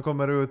däremot om jag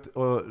kommer ut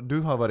och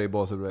du har varit i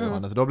båset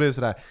bredvid så då blir det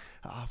sådär,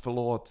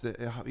 förlåt,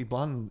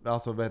 ibland,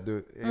 alltså vet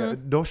du,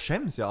 då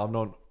skäms jag av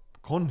någon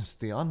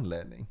konstig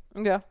anledning.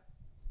 Ja.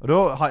 Och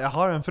då jag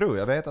har en fru,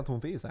 jag vet att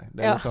hon fiser.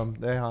 Det är liksom,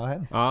 det har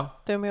hänt. Ja.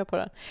 Du är med på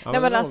den.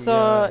 Nej men alltså,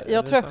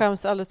 jag tror jag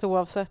skäms alldeles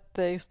oavsett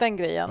just den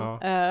grejen.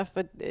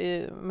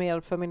 Mer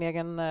för min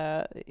egen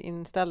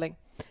inställning.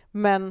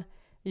 Men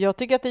jag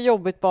tycker att det är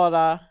jobbigt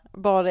bara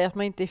bara är att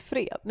man inte är i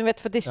fred. Ni vet,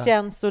 för det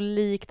känns så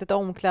likt ett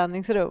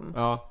omklädningsrum.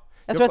 Ja.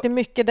 Jag tror att det är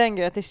mycket den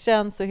grejen, att det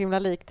känns så himla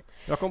likt.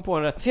 Jag kom på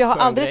en rätt. För jag har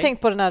aldrig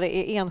tänkt på det när det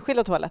är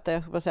enskilda toaletter.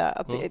 Jag ska bara säga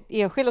att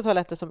enskilda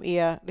toaletter som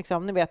är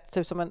liksom, ni vet,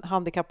 typ som en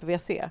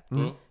handikapp-WC.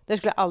 Det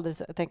skulle jag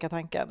aldrig tänka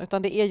tanken.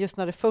 Utan det är just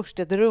när det först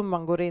är ett rum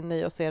man går in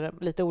i och ser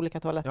lite olika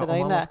toaletter där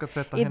inne.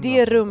 I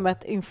det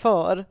rummet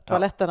inför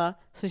toaletterna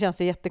så känns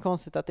det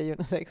jättekonstigt att det är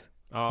unisex.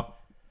 Ja.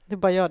 Det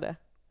bara gör det.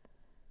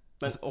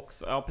 Men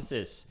också, ja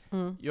precis.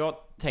 Jag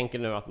tänker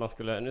nu att man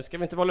skulle, nu ska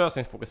vi inte vara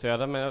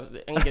lösningsfokuserade, men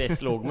en grej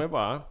slog mig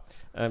bara.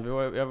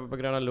 Jag var på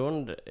Gröna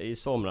Lund i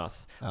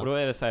somras, och då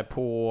är det så här,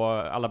 på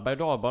alla berg- och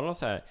dalbanor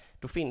så här,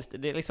 då finns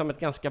det är liksom ett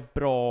ganska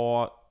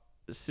bra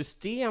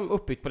system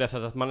uppbyggt på det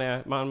sättet att man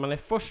är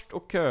först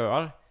och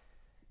köar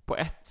på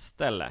ett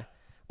ställe,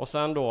 och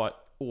sen då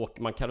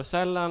åker man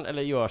karusellen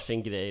eller gör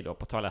sin grej då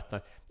på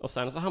toaletten, och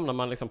sen så hamnar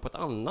man liksom på ett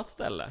annat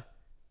ställe.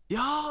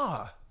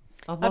 Ja!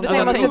 Jag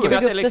tänker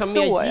att det är liksom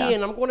mer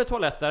genomgående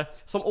toaletter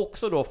som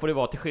också då får det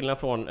vara, till skillnad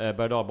från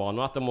berg- och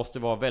dalbanor, att det måste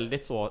vara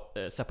väldigt så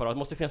separat. Det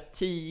måste finnas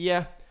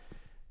 10,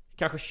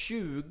 kanske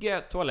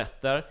 20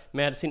 toaletter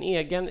med sin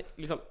egen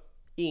liksom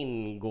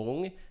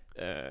ingång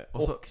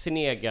och sin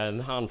egen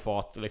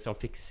handfat och liksom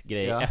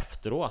fixgrej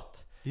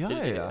efteråt.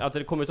 Att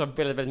det kommer att ta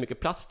väldigt, väldigt mycket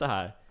plats det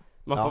här.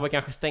 Man får väl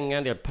kanske stänga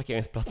en del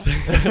parkeringsplatser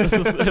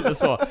eller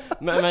så.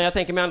 Men jag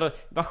tänker mig ändå,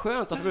 vad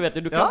skönt att du vet,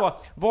 du kan vara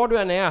var du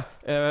än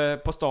är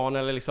på stan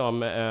eller liksom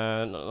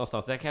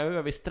någonstans. Det kan ju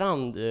vara vid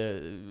strand,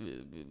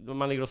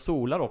 man ligger och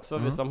solar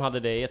också, som hade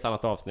det i ett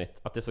annat avsnitt,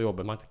 att det är så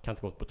jobbigt, man kan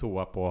inte gå på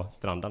toa på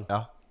stranden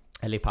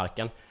eller i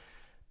parken.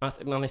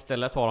 Att man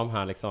istället har de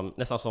här liksom,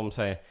 nästan som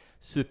säger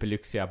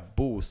superlyxiga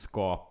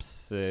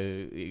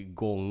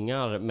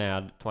boskapsgångar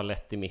med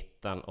toalett i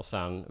mitten och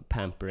sen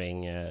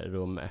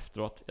pampering-rum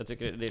efteråt. Jag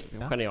tycker det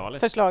är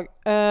genialiskt. Förslag.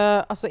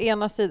 Alltså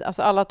ena sidan,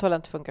 alltså alla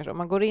toaletter funkar så.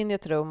 Man går in i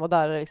ett rum och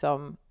där är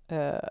liksom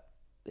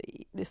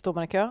det står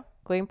man i kö,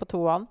 går in på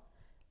toan,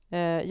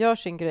 gör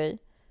sin grej.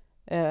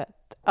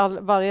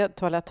 Varje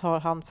toalett har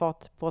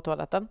handfat på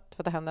toaletten,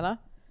 tvätta händerna.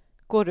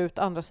 Går ut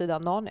andra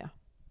sidan Narnia.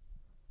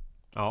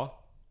 Ja.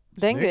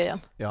 Den Snyggt. grejen,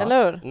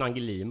 eller hur?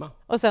 Nangelima.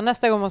 Och sen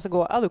nästa gång man ska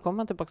gå, då kommer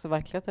man tillbaka till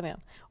verkligheten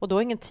igen. Och då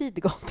har ingen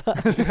tid gått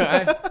där.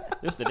 Nej,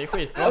 just det är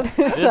skitbra.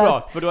 Det är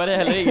bra, för då är det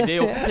heller det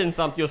är också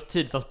pinsamt just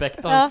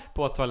tidsaspekten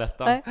på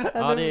toaletten. Nej,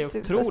 ja, det är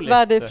otroligt.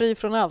 Svärd är fri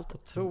från allt.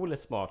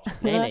 Otroligt smart.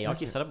 Nej, jag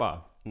kissade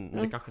bara.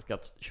 Men du kanske ska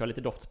köra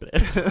lite doftspray.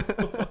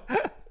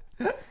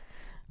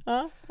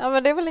 Ja,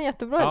 men det är väl en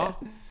jättebra idé.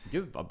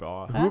 Gud vad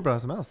bra. Hur bra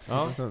som helst.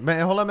 Ja. Men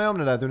jag håller med om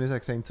det där att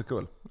unisex är inte så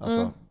kul.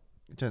 Alltså,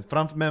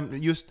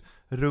 men just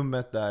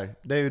rummet där,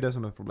 det är ju det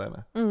som är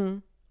problemet.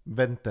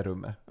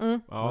 Vänterummet.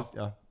 Ja.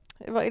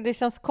 Det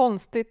känns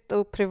konstigt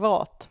och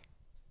privat.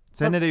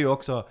 Sen är det ju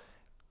också,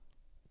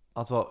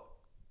 alltså,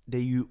 det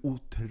är ju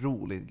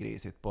otroligt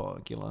grisigt på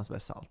killarnas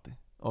vässa alltid.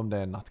 Om det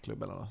är en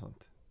nattklubb eller något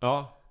sånt.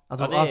 Ja.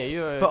 Alltså, det är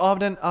ju... För av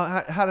den,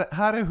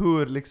 här är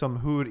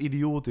hur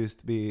idiotiskt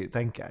vi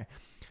tänker.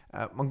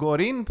 Man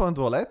går in på en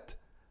toalett,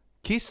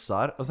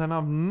 kissar, och sen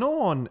av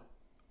någon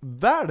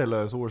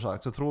värdelös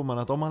orsak så tror man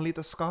att om man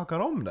lite skakar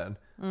om den,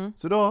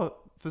 så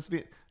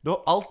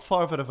då allt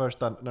far för det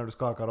första när du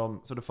skakar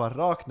om, så du far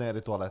rakt ner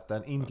i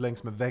toaletten, inte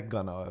längs med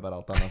väggarna och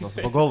överallt annat,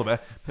 alltså på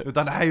golvet,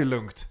 utan det här är ju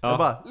lugnt. Det är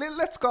bara,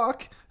 lätt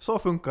skak. Så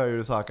funkar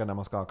ju saker när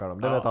man skakar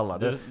dem, det vet alla.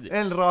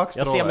 En rak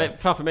stråle. Jag ser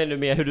framför mig nu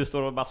med hur du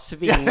står och bara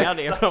svingar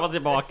det fram och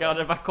tillbaka, och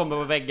det bara kommer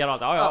på väggar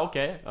och allt.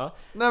 Okej.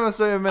 Nej, men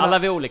så, jag menar, alla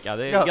vi är olika,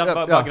 det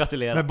är bara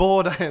gratulera. Med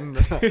båda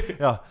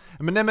händerna.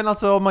 Men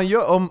alltså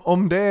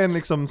om det är en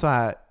liksom så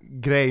här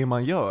grej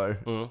man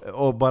gör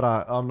och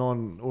bara av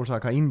någon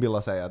orsak har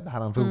inbillat sig att det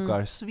här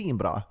funkar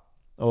svinbra,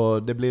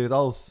 och det blir inte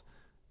alls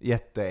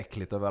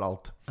jätteäckligt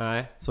överallt.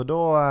 Nej. Så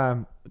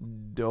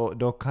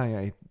då kan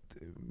jag inte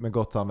med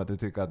gott samvete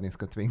tycka att ni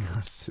ska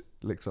tvingas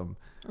liksom.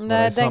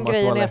 Nej, den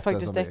grejen är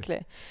faktiskt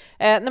äcklig.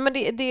 Nej, men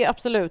det är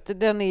absolut,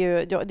 den är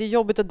ju, det är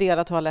jobbigt att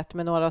dela toalett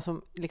med några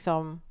som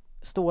liksom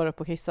står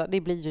upp och kissar.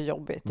 Det blir ju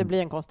jobbigt. Det blir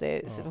en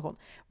konstig situation.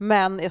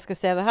 Men jag ska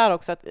säga det här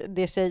också, att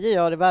det tjejer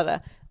gör det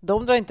värre.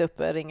 De drar inte upp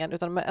ringen,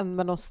 utan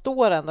men de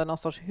står ändå i någon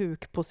sorts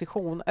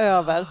hukposition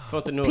över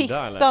och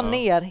pissar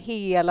ner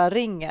hela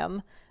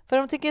ringen. För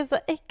de tycker det är så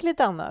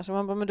äckligt annars. Och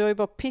man bara, men du har ju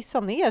bara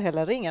pissat ner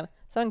hela ringen.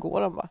 Sen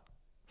går de bara.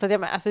 Så att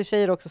alltså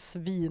tjejer är också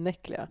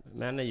svinäckliga.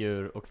 Män är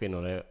djur och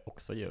kvinnor är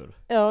också djur.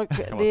 Ja,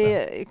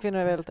 kvinnor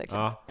är väldigt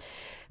äckliga. Ja.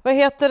 Vad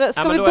heter det?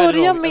 Ska vi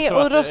börja med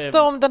att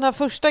rösta om den här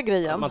första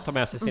grejen? Man tar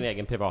med sig sin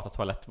egen privata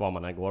toalett var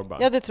man än går bara.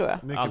 Ja, det tror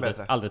jag. Mycket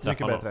bättre. Aldrig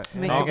träffa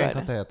någon. Egen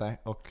kateter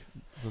och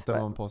så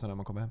ställer man på sig när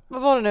man kommer hem.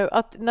 Vad var det nu?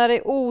 Att när det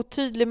är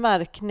otydlig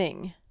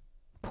märkning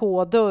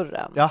på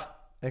dörren. Ja,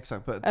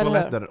 exakt. På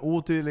toalettdörren.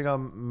 Otydliga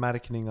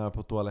märkningar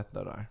på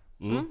toalettdörrar.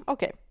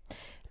 Okej.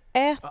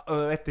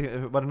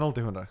 Var det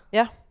 0-100?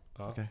 Ja.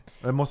 Okay.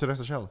 Jag måste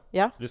rösta själv.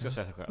 Ja. Du ska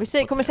säga själv.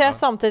 Vi kommer säga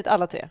samtidigt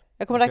alla tre.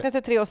 Jag kommer räkna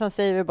till 3 och sen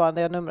säger vi bara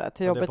det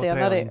numret. Hur jobbet är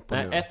när det är.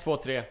 Nej, 1, 2,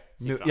 3.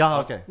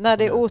 Ja, okej. När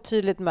det är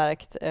otydligt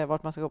märkt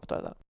vart man ska gå på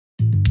toaletten.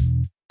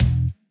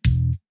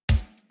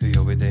 Hur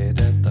gör vi det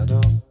detta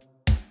då?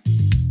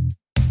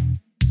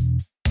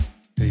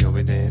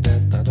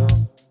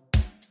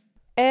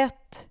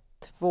 1,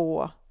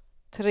 2,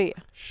 3.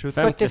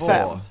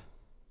 45.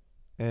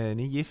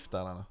 Ni gifta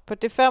eller?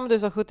 45, du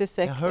sa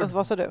 76. Och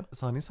vad sa du?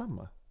 Sa ni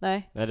samma?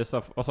 Nej, du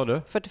sa, vad sa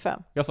du?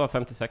 45. Jag sa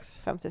 56.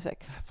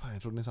 56. Fan,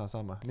 jag trodde ni sa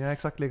samma. Ni har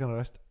exakt likadana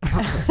röst.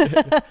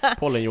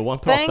 Pollen-Johan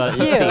pratar i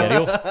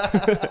stereo.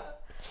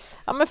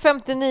 Ja, men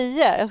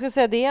 59. Jag ska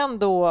säga det är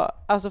ändå,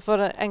 alltså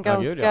för en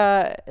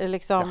ganska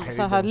liksom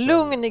så här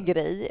lugn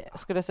grej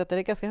skulle jag säga att det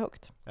är ganska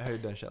högt. Jag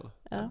höjde den själv.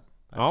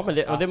 Ja, men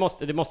det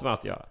måste man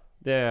alltid göra.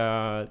 Det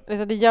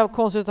är jävligt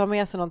konstigt att ta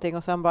med sig någonting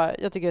och sen bara,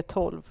 jag tycker det är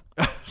 12.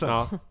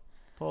 Ja.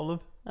 12.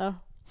 Ja.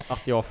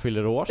 Att jag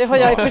fyller år. Det har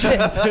jag i och för sig.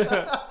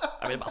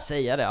 Jag vill bara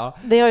säga det, ja.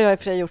 Det har jag i och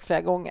för sig gjort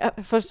flera gånger.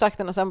 Först sagt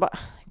den och sen bara,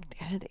 det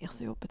kanske inte är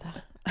så jobbigt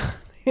här.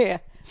 Det är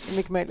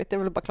mycket möjligt, jag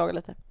vill bara klaga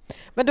lite.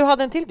 Men du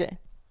hade en till grej.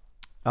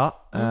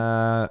 Ja.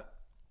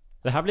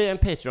 Det här blir en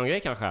Patreon-grej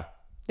kanske.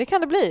 Det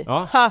kan det bli.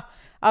 Ja. Ha,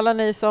 alla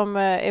ni som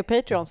är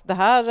Patreons, den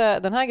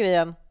här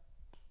grejen,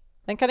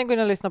 den kan ni gå in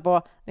och lyssna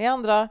på. Ni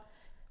andra,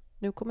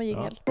 nu kommer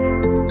jingel. Ja.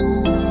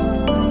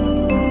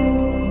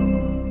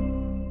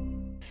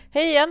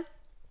 Hej igen.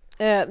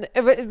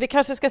 Vi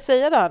kanske ska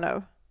säga det här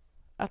nu.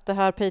 Att det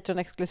här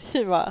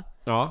Patreon-exklusiva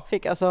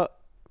fick alltså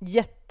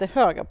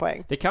jättehöga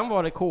poäng. Det kan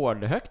vara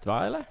rekordhögt,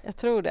 va? Eller? Jag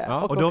tror det.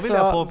 Ja. Och då vill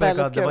jag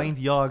påpeka att det var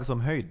inte jag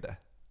som höjde.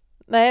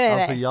 Nej.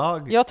 Alltså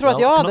jag tror att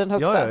jag hade den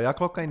högsta. Ja, jag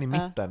klockade in i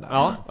mitten.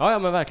 Ja,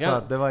 men verkligen.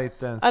 Så det var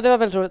inte ens... Ja, det var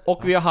väldigt roligt.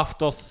 Och vi har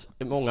haft oss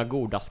många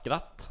goda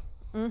skratt.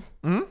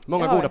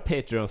 Många goda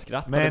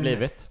Patreon-skratt har det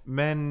blivit.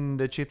 Men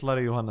det kittlar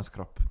i Johannes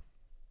kropp.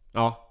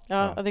 Ja,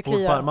 det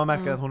kliar. Man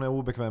märker att hon är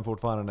obekväm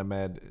fortfarande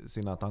med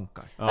sina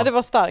tankar. Ja, det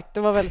var starkt. Det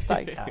var väldigt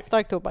starkt.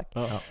 Starkt tobak.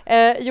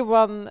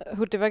 Johan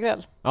Hurtig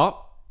Wagrell.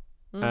 Ja.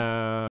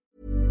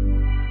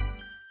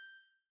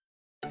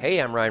 Hey,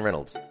 I'm Ryan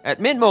Reynolds. At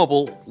Mint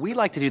Mobile,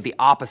 we like to do the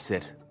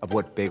opposite of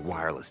what Big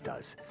Wireless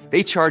does.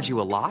 They charge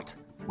you a lot,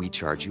 we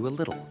charge you a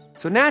little.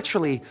 So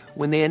naturally,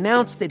 when they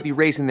announced they'd be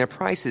raising their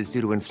prices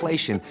due to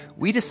inflation,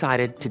 we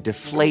decided to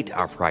deflate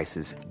our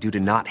prices due to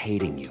not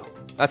hating you.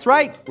 That's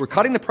right. We're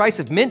cutting the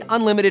price of Mint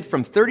Unlimited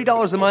from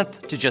 $30 a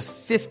month to just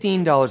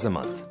 $15 a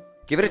month.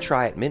 Give it a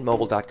try at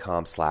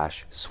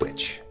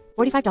mintmobile.com/switch.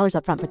 $45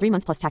 up front for 3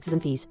 months plus taxes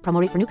and fees.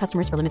 Promo rate for new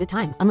customers for limited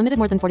time. Unlimited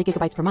more than 40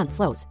 gigabytes per month.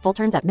 Slows full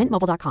terms at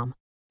mintmobile.com.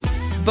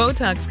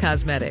 Botox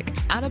Cosmetic,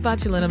 out of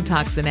botulinum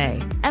toxin A,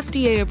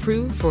 FDA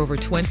approved for over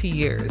 20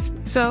 years.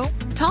 So,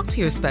 talk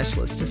to your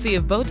specialist to see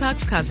if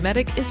Botox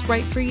Cosmetic is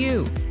right for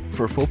you.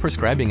 For full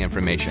prescribing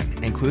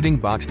information, including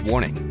boxed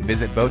warning,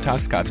 visit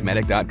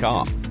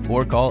BotoxCosmetic.com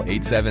or call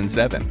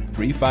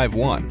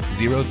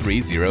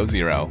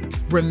 877-351-0300.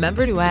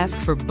 Remember to ask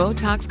for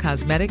Botox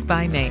Cosmetic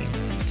by name.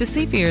 To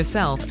see for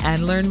yourself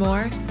and learn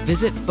more,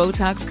 visit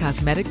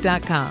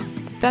BotoxCosmetic.com.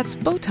 That's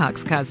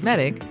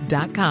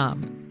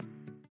BotoxCosmetic.com.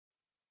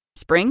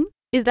 Spring?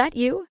 Is that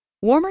you?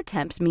 Warmer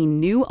temps mean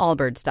new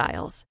Allbirds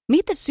styles.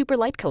 Meet the Super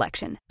Light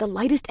Collection, the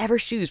lightest ever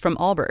shoes from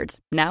Allbirds,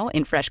 now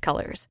in fresh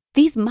colors.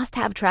 These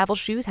must-have travel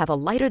shoes have a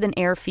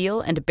lighter-than-air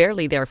feel and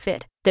barely their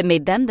fit that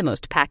made them the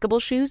most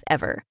packable shoes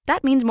ever.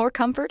 That means more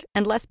comfort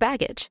and less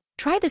baggage.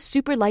 Try the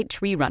Super Light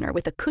Tree Runner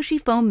with a cushy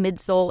foam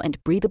midsole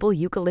and breathable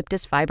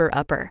eucalyptus fiber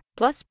upper.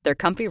 Plus, they're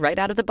comfy right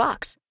out of the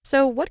box.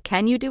 So what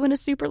can you do in a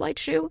super light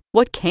shoe?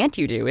 What can't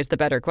you do is the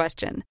better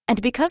question.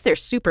 And because they're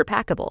super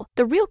packable,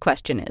 the real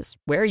question is,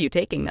 where are you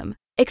taking them?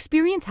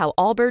 Experience how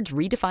Allbirds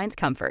redefines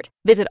comfort.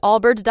 Visit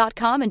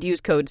allbirds.com and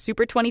use code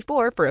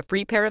SUPER24 for a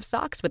free pair of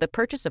socks with a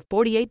purchase of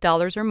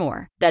 $48 or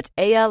more. That's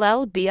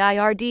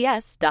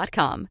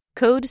ALLBIRDS.com.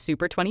 Code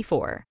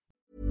SUPER24.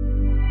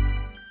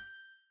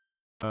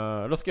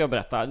 Då ska jag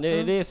berätta.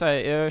 Det är så här,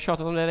 jag har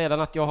tjatat om det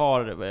redan att jag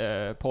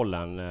har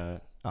pollen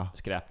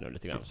skräp nu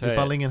lite grann. Så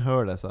ifall ingen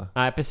hör det så.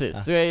 Nej,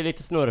 precis. Så jag är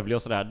lite snurvlig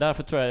och sådär.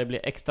 Därför tror jag det blir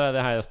extra,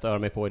 det här jag stör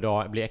mig på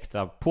idag, blir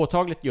extra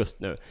påtagligt just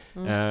nu.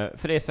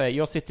 För det är så här,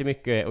 jag sitter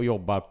mycket och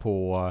jobbar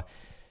på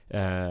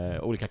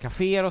olika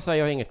kaféer och så här,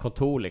 jag har inget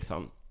kontor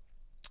liksom.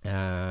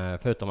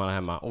 Förutom alla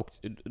hemma. Och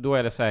då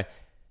är det så här,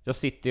 jag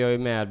sitter ju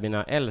med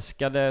mina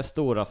älskade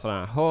stora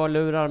sådana här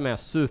hörlurar med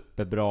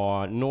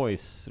superbra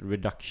noise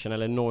reduction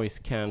eller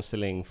noise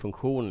cancelling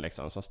funktion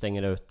liksom, som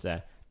stänger ut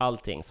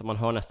allting, så man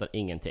hör nästan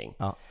ingenting.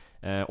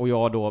 Och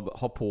jag då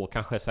har på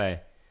kanske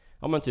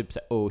typ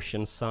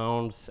ocean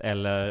sounds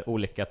eller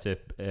olika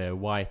typ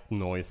white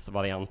noise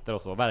varianter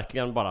och så,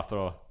 verkligen bara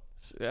för att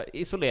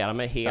isolera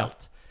mig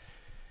helt.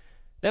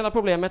 Det enda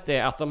problemet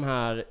är att de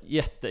här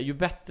ju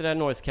bättre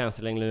noise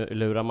cancelling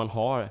lurar man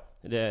har,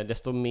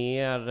 desto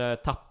mer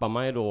tappar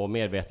man ju då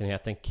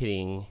medvetenheten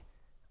kring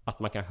att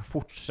man kanske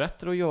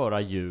fortsätter att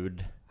göra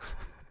ljud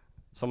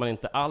som man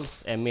inte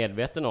alls är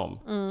medveten om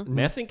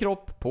med sin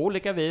kropp på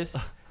olika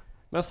vis,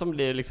 men som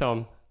blir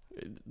liksom,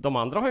 de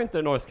andra har ju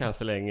inte noise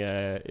cancelling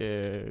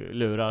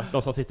lurar,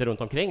 de som sitter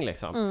runt omkring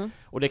liksom.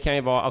 Och det kan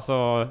ju vara,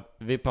 alltså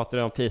vi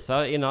pratade om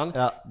fisar innan,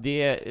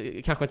 det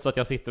är kanske inte så att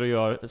jag sitter och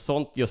gör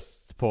sånt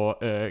just på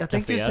Jag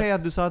tänkte ju säga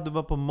att du sa att du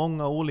var på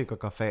många olika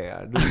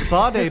kaféer. Du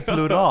sa det i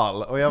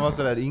plural och jag var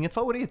sådär, inget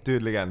favorit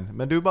tydligen.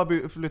 Men du bara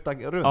flyttar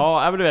runt.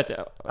 Ja, men du vet,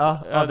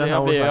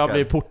 jag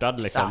blir portad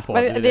liksom. På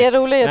men det är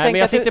roligt.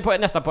 Jag sitter på,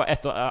 nästan på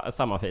ett och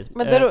samma fis.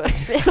 Men det är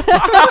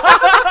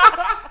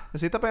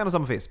jag sitter på en och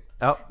samma fis.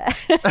 Ja.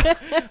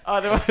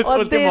 Ja, det var ett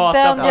och det är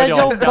den jag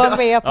jobbar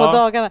med på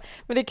dagarna.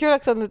 Men det är kul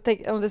också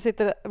om du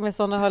sitter med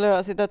sådana hörlurar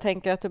och sitter och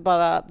tänker att du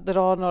bara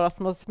drar några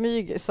små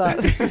smygisar.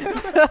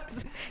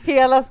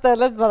 Hela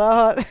stället bara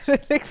hör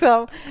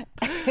liksom.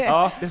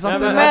 Ja, det är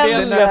sant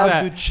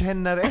att du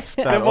känner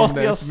efter om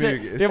det är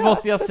smygis. Det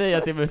måste jag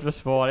säga till mitt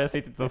försvar. Jag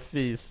sitter inte och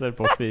fiser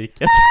på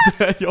fiket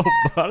när jag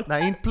jobbar.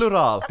 Nej, inte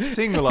plural.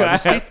 Singular. Du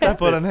sitter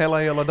på den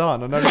hela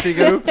dagen och när du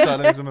stiger upp så är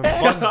det liksom en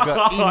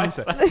bagga in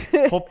sig.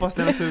 Hoppas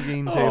den suger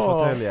in sig i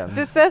fåtöljen.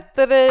 Du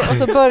sätter dig och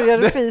så börjar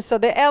du fisa.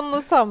 Det är en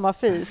och samma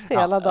fis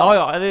hela dagen.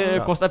 Ja,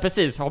 det kostar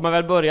precis. Har man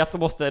väl börjat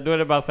då är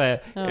det bara att säga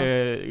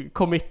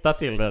committa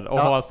till den och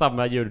ha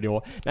samma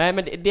ljudnivå. Nej,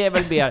 men det är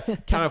väl mer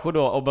kanske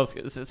då om man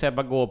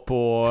bara gå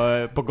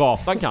på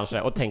gatan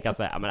kanske och tänka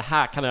så här, men det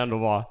här kan ändå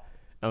vara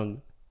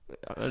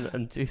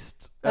en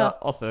tyst.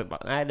 Och så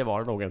bara, nej, det var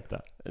det nog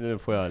inte. Nu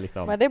får jag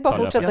liksom. Men det är bara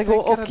fortsätta gå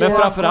och men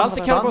framförallt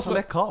så kan det vara så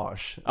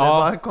läckage. Det är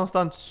bara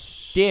konstant.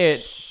 Det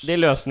är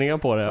lösningen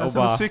på det. Och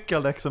som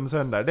cykeldäck som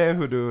sönder. Det är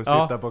hur du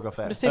sitter på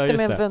kafé. Du sitter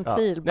med en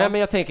ventil. Nej, men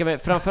jag tänker mig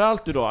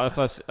framförallt du då,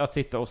 alltså att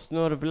sitta och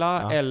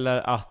snörvla eller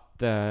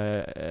att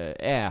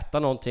äta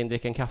någonting,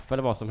 dricka en kaffe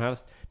eller vad som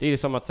helst. Det är ju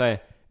som att säga,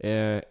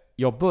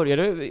 jag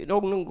började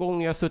någon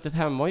gång jag suttit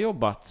hemma och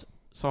jobbat,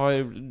 så har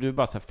du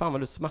bara sagt, fan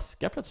vad du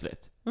smaskar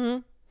plötsligt.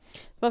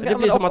 Det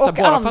blir som att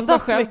bara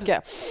andas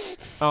mycket.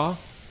 Ja.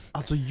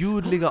 Alltså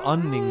ljudliga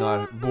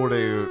andningar borde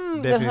ju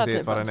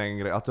definitivt vara en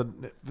grej. Alltså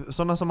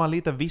sådana som har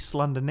lite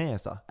visslande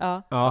näsa.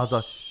 Ja.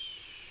 Alltså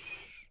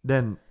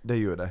det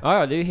ljudet.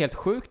 Ja, det är ju helt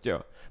sjukt ju.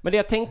 Men det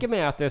jag tänker mig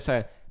är att det är så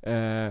här,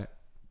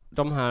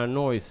 de här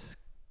noise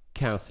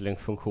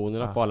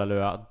cancelling-funktionerna på alla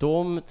lurar,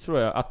 de tror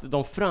jag att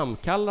de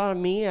framkallar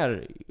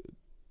mer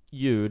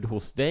ljud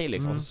hos dig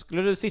liksom. Så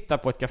skulle du sitta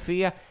på ett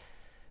café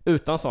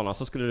utan sådana,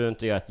 så skulle du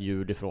inte göra ett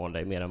ljud ifrån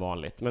dig mer än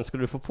vanligt. Men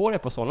skulle du få på det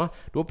på sådana,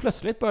 då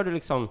plötsligt börjar du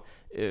liksom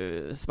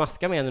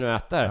smaska med när du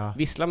äter,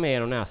 vissla med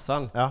genom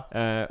näsan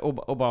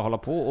och bara hålla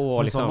på och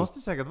men liksom. Så måste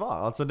det säkert vara.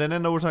 Alltså den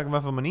enda orsaken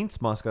varför man inte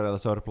smaskar eller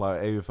sörplar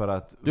är ju för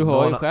att du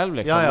hör ju själv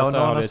liksom. Ja, och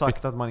någon har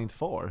sagt att man inte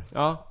får.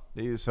 Ja. Det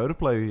är ju,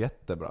 sörplar är ju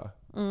jättebra.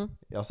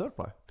 Jag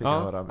sörplar, fick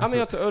jag höra. Ja, men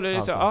jag tror, och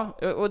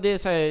det är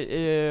så här,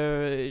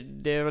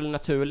 det är väl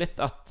naturligt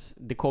att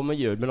det kommer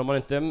ljud, men om man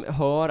inte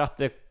hör att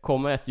det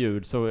kommer ett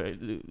ljud så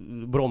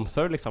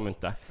bromsar du liksom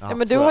inte. Ja,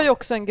 men du har ju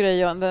också en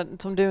grej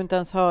som du inte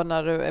ens hör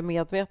när du är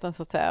medveten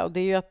så att säga, och det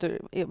är ju att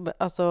du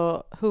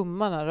alltså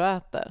hummar när du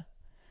äter.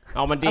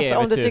 Ja, men det alltså,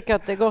 om du tycker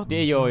att det är gott.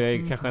 Det gör jag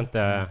ju kanske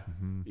inte.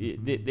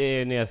 Det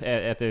är när jag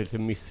äter lite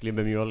müsli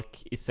med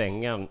mjölk i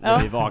sängen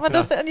när vi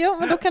vaknar.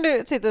 Men då kan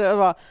du sitta där och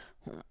bara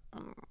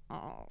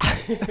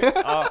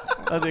ja,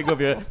 det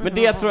går ju. Men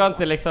det tror jag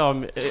inte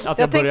liksom att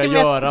jag börjar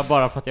göra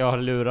bara för att jag har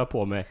lurat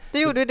på mig.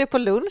 Du gjorde ju det på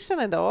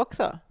lunchen idag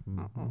också.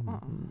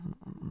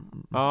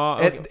 Ja,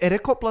 är det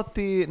kopplat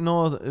till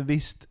något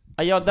visst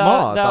mat?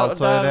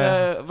 Alltså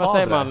vad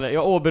säger man?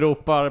 Jag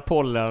åberopar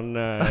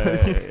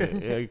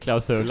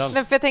pollenklausulen.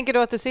 Nej, för jag tänker då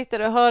att du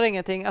sitter och hör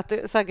ingenting, att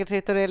du säkert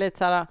sitter och är lite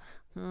så här.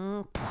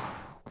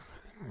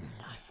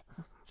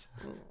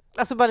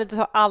 Alltså bara lite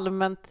så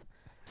allmänt.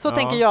 Så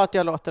tänker jag att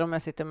jag låter om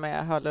jag sitter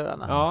med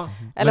hörlurarna. Ja.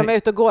 Eller om jag är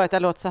ute och går, att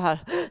jag låter så här.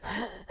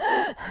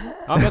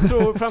 Ja, men jag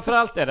tror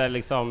framförallt är det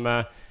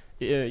liksom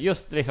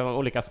just liksom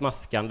olika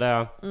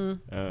smaskande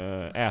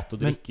ät- och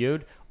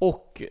drickljud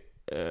och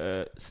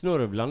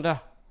snurvlande.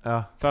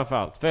 Ja.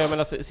 Framförallt. För jag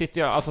menar,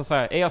 sitter jag, alltså så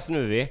här, är jag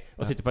snuvig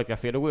och sitter på ett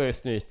café, då går jag och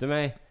snyter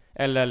mig.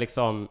 Eller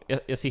liksom,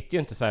 jag sitter ju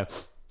inte så här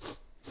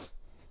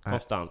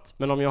konstant.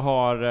 Men om jag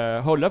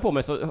håller på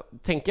mig så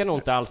tänker jag nog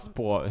inte alls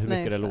på hur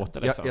mycket det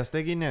låter liksom. Jag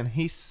steg in i en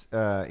hiss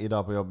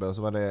idag på jobbet och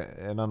så var det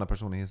en annan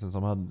person i hissen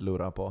som hade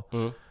lurat på.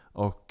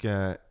 Och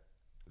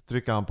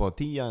trycker han på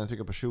 10, jag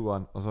trycker på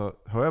 20 och så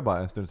hör jag bara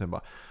en stund sen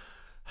bara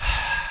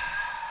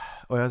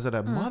och jag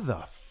säger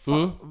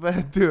motherfucker,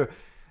 vet du,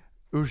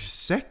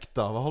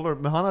 ursäkta, vad håller du?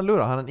 Men han har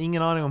lurat, han har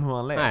ingen aning om hur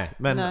han lät.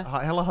 Men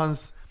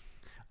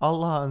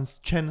alla hans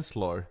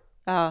känslor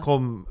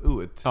kom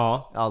ut.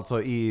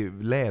 Alltså i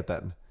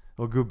läten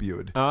och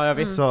gubbljud. Ja, jag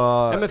visst.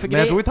 Så, men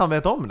jag tror inte han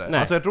vet om det.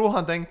 Alltså jag tror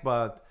han tänkt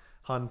bara att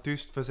han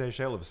tyst för sig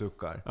själv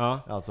suckar.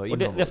 Alltså och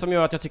det som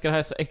gör att jag tycker det här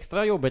är så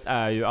extra jobbigt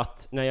är ju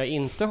att när jag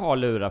inte har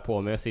lurar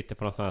på mig och sitter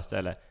på något sånt här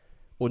ställe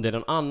och det är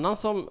någon annan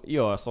som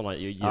gör sådana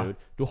ljud,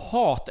 då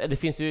det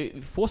finns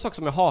ju få saker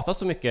som jag hatar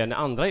så mycket när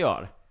andra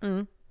gör.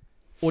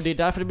 Och det är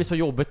därför det blir så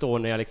jobbigt då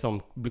när jag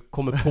liksom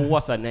kommer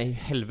på så här, nej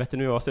helvete,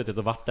 nu har jag suttit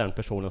och varit den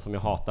personen som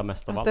jag hatar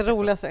mest av allt. Det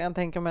roligaste jag kan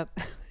tänka mig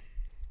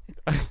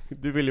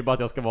Du vill ju bara att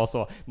jag ska vara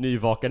så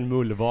nyvaken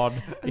mullvad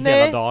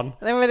hela dagen.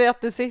 Nej, men det är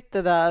att du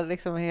sitter där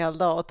liksom hela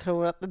dag och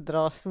tror att det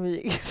drar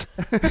smyg.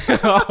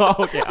 Ja,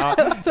 okej.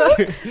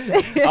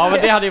 Ja,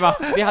 men det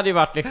hade ju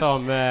varit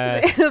liksom... Det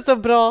är så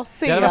bra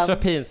scen. Det hade varit så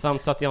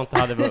pinsamt så att jag inte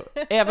hade...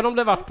 Även om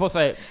det varit på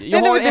sig... Jag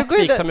har ett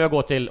fik som jag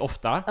går till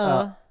ofta.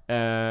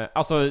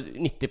 Alltså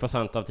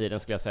 90% av tiden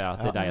skulle jag säga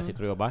att det är där jag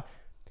sitter och jobbar.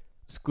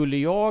 Skulle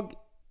jag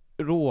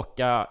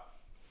råka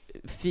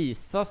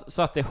fisas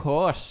så att det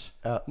hörs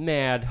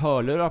med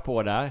hörlurar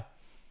på där,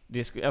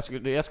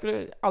 jag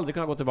skulle aldrig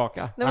kunna gå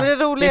tillbaka. Nej, men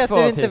det roliga är att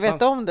du inte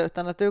vet om det,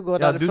 utan att du går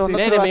därifrån och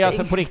nej, tror men att...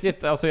 jag på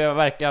riktigt, alltså jag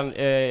verkligen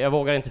jag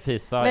vågar inte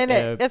fisa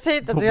jag säger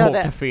inte att på du gör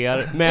det.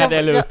 Caféer, med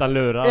eller utan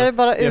lurar. Jag är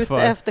bara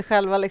ute efter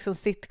själva liksom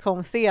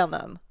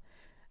sitcom-scenen.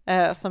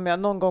 Som jag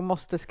någon gång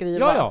måste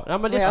skriva. Ja,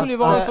 men det skulle ju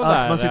vara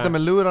sådär. Man sitter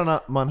med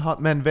lurarna,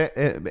 men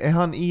är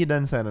han i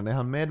den scenen? Är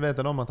han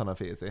medveten om att han har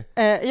fisit?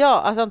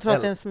 Ja, alltså han tror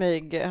att det är en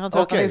smyg. Han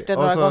tror att han har gjort det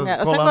några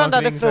gånger. Och sen går han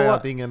därifrån.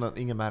 Att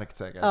ingen märkt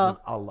säkert, men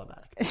alla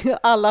märkt.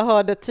 Alla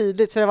hörde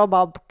tydligt, så det var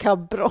bara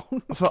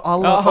kabrong. För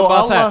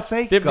alla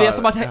fejkar. Det blir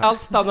som att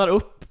allt stannar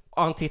upp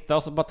och han tittar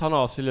och så bara tar han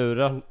av sig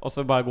luren och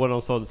så bara går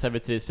någon sån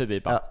servitris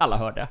förbi. Bara, alla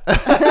hörde.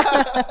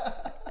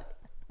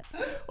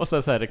 Och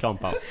sen så är det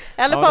reklampaus.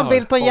 Eller bara en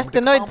bild på en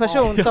jättenöjd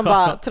person som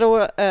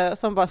bara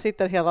som bara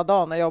sitter hela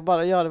dagen och jobbar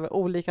och gör det vid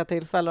olika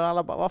tillfällen och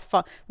alla bara, vad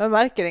fan, men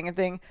märker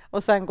ingenting.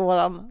 Och sen går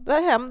han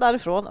hem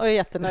därifrån och är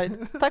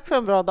jättenöjd. Tack för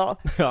en bra dag.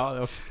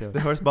 Ja, det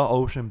hörs bara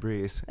Ocean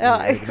Breeze i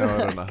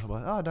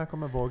öronen. Där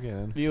kommer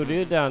vågen. Vi gjorde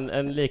ju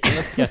en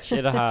liknande sketch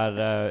i det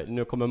här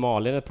Nu kommer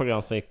Malin, ett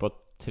program som gick på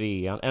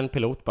 3, en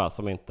pilot bara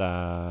som inte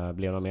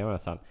blev någon mer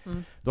med sen.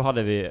 Då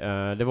hade vi,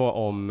 det var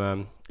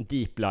om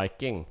deep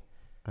liking.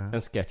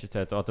 En sketch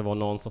istället, och att det var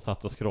någon som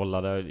satt och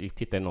scrollade och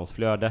tittade i någons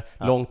flöde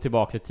långt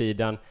tillbaka i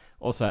tiden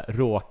och så här,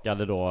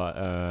 råkade då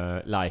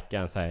lika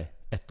en så här,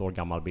 1 år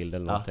gammal bild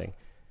eller någonting.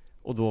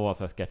 Och då var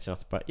så här sketchen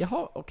att bara,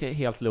 jaha, okej,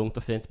 helt lugnt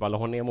och fint, bara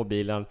la ner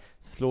mobilen,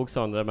 slog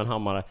sönder med en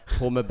hammare,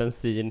 på med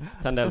bensin,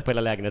 tände eld på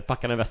hela lägenheten,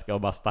 packade en väska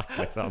och bara stack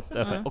liksom.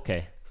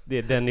 Okej, det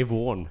är den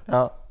nivån.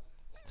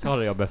 Så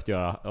hade jag behövt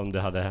göra om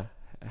det hade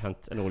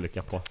hänt en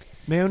olycka på.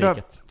 Men jag undrar,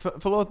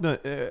 förlåt nu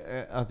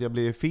att jag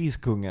blir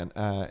fiskungen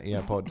i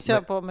en podd.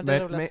 Kör på,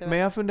 men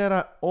jag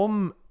funderar,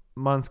 om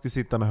man skulle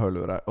sitta med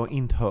hörlurar och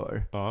inte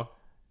hör.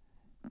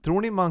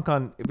 Tror ni man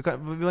kan,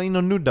 vi var inne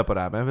och nudda på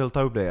det här, men jag vill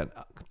ta upp det igen.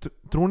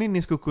 Tror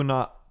ni skulle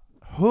kunna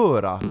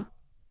höra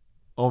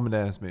om det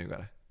är en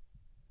smygare?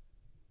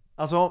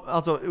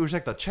 Alltså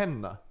ursäkta,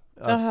 känna.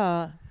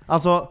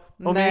 Alltså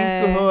om jag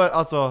inte skulle höra,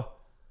 alltså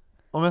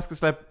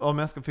om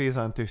jag ska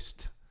fisa en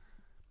tyst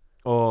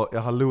och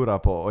jag har lurar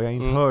på och jag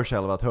inte hör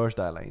själv att hörs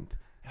det eller inte.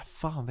 Jag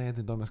fan vet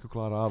inte om jag skulle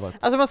klara av det.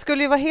 Alltså man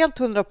skulle ju vara helt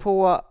 100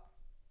 på,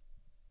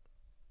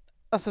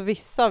 alltså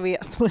vissa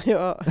vet man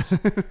ju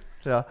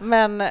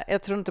men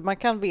jag tror inte man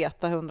kan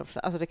veta 100%,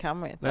 alltså det kan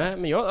man ju inte. Nej,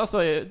 men jag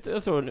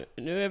tror,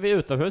 nu är vi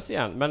utomhus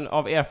igen, men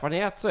av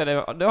erfarenhet så är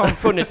det har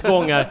funnits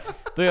gånger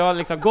då jag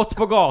liksom gått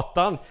på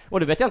gatan och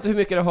det vet jag inte hur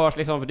mycket det hörs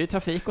liksom, för det är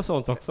trafik och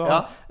sånt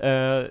också.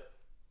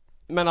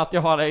 Men att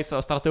jag har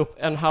liksom stannat upp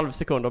en halv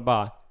sekund och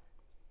bara,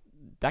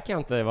 där kan jag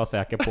inte vara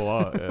säker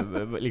på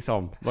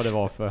liksom, vad det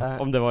var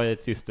för, om det var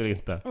ett tyst eller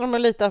inte.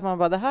 Men lite att man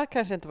bara, det här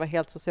kanske inte var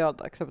helt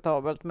socialt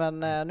acceptabelt, men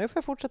nu får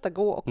jag fortsätta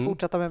gå och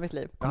fortsätta med mitt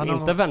liv. Jag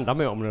inte vända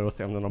mig om nu och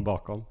se om det är någon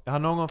bakom. Jag har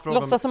någon gång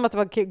frågat, låtsas som att det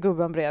var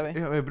gubben bredvid.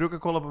 Jag brukar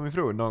kolla på min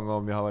fru någon gång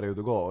om jag har varit ute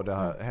och gå och det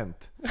har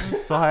hänt.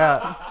 Så har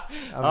jag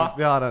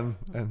vi har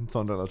en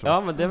sån relation.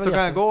 Ja, men det är väl så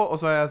kan jag gå och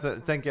så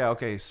tänker jag,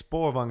 okej,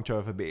 spårvagn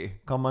kör förbi.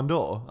 Kan man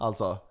då,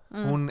 alltså,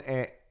 hon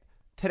är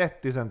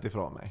 30 cent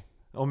ifrån mig.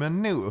 Om jag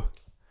nu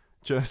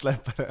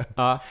släpper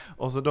den.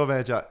 Och så då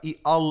vet jag, i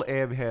all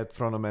evighet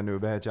från och med nu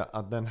vet jag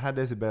att den här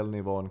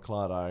decibelnivån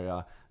klarar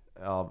jag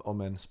av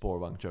om en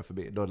spårvagn kör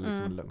förbi. Då är det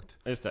liksom lugnt.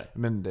 Just det.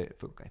 Men det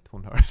funkar inte,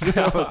 hon hör.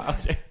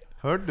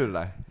 Hörde du det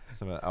där?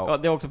 Ja,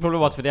 det är också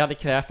problematiskt, för det hade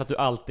krävt att du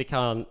alltid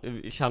kan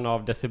känna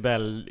av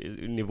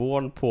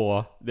decibelnivån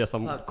på det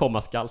som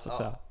komma skall, så att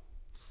säga.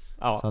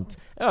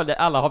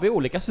 Alla har vi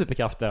olika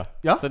superkrafter.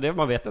 Så det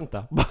man vet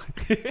inte.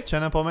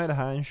 Känner på mig, det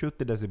här är en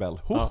 70 decibel.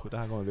 Det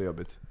här kommer bli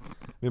jobbigt.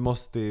 Vi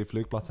måste till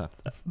flygplatsen.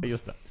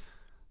 Just det.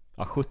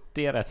 Ja,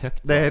 70 är rätt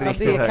högt. Det är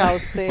riktigt högt.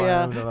 Kaos, det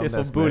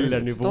är så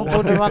bullernivå. Då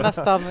borde man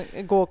nästan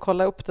gå och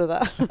kolla upp det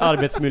där.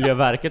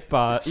 Arbetsmiljöverket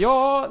bara,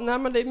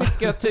 men det är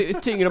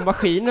mycket tyngre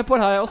maskiner på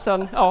det här. Och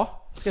sen,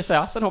 ska jag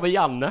säga, sen har vi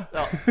Janne.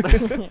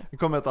 Det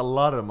kommer ett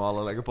alarm och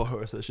alla lägger på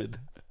hörselskydd.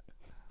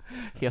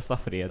 Hesa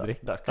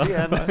Fredrik. Dags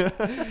igen.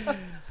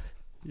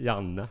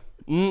 Janne.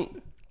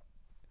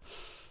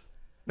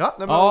 Ja,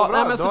 men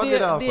bra. Men så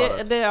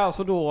det är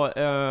alltså då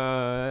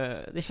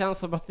det känns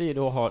som att vi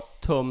då har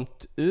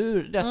tömt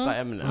ur detta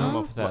ämne. Om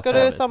man får säga. Ska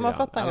du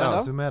sammanfatta en gång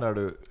då? Summerar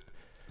du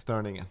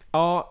störningen?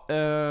 Ja,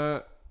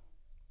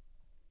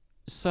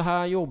 så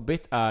här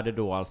jobbigt är det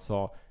då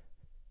alltså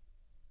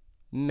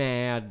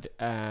med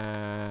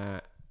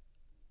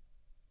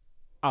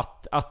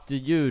att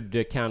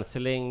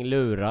ljudcancelling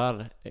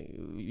lurar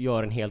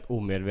gör en helt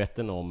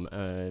omedveten om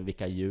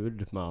vilka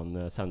ljud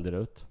man sänder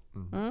ut.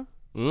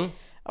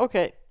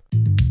 Okej.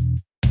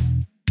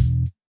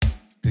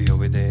 Hur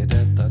gör vi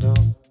detta då?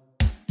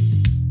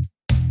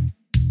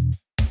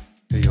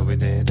 Hur gör vi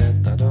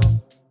detta då?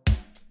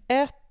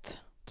 1,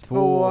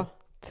 2,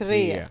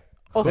 3.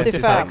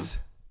 85.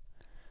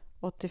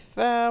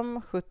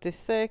 85,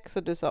 76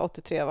 och du sa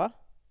 83, va?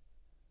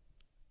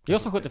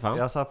 Jag sa 75.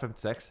 Jag sa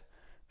 56.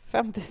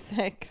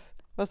 56.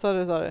 Vad sa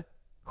du?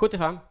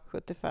 75.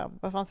 75.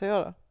 Vad fan sa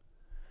jag då?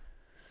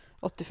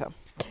 85.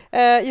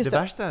 Just det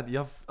värsta är att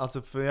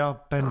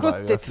jag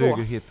pendlar, jag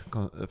flyger hit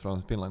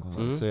från Finland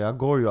konstant, så jag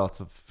går ju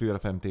alltså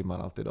 4-5 timmar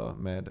alltid då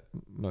med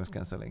noise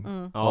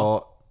cancelling.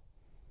 Och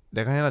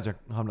det kan hända att jag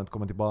hamnar att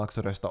komma tillbaka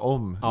och rösta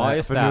om. Ja,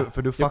 just det.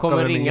 För du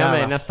kommer ringa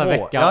mig nästa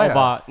vecka och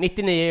bara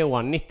 99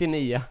 år,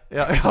 99.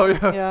 Ja,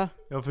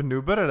 för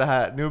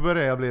nu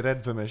börjar jag bli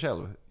rädd för mig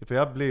själv. För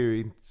jag blir ju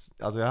inte,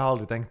 alltså jag har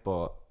aldrig tänkt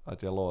på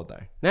att jag låg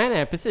där.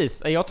 Nej,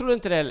 precis. Jag trodde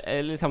inte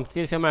det, liksom,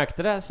 tills jag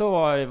märkte det så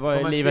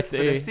var livet... För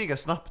det stiger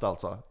snabbt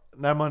alltså.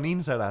 När man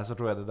inser det här så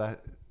tror jag det där...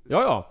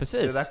 Ja,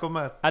 precis. Det där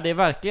kommer... Ja, det är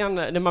verkligen...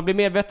 När man blir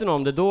medveten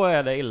om det, då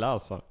är det illa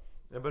alltså.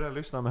 Jag börjar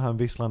lyssna med han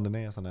visslande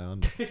näsan när jag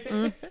andas.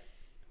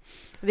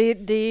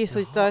 Det är ju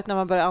så störigt när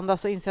man börjar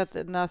andas och inser att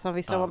näsan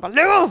visslar och man bara...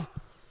 LUV!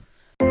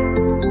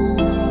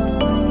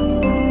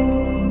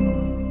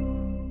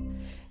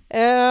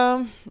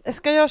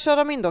 Ska jag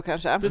köra min då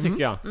kanske? Det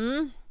tycker jag.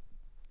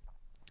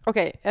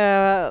 Okej,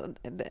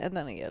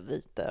 den är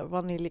lite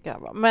vaniljig,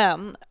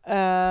 men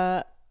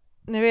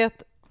ni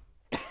vet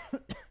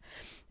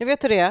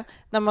hur det är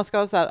när man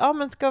ska så här,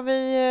 men ska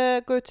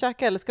vi gå ut och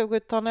käka eller ska vi gå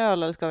ut och ta en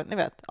öl eller ska vi, ni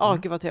vet,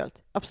 gud vad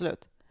trevligt,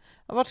 absolut.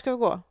 Och vart ska vi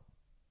gå?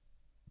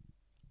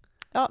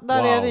 Ja,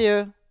 där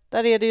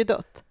är det ju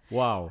dött.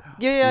 Wow.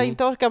 Det jag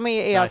inte orkar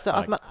med är alltså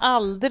att man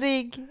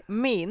aldrig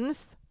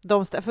minns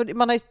för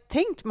man har ju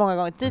tänkt många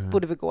gånger, dit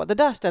borde vi gå, det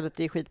där stället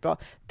är ju skitbra,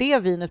 det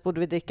vinet borde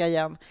vi dricka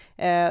igen,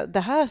 det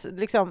här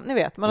liksom, ni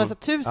vet, man har så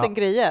 1000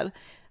 grejer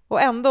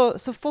och ändå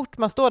så fort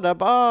man står där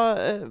bara,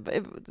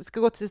 ska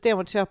gå till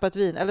systemet och köpa ett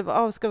vin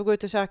eller ska vi gå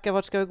ut och käka,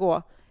 vart ska vi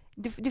gå,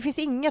 det finns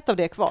inget av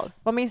det kvar,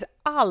 man minns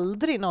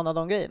aldrig någon av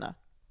de grejerna.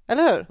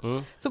 Eller hur?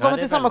 Så går man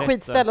till samma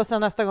skitställe och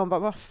sen nästa gång bara,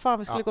 vad fan,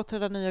 vi skulle gå till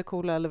det där nya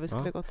coola eller vi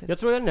skulle gå till... Jag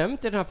tror jag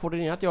nämnt i den här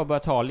podden att jag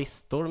börjat ta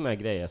listor med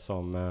grejer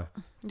som...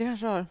 Det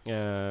kanske har.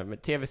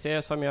 Med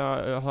tv-serier som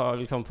jag har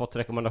liksom fått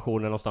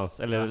rekommendationer någonstans,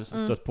 eller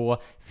stött på,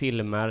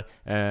 filmer,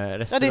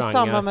 restauranger det är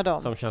samma med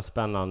dem. Som känns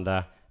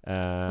spännande.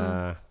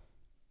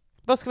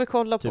 Vad ska vi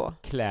kolla typ på?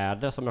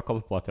 Kläder som jag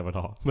kommer på att jag vill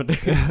ha. Men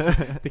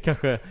det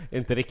kanske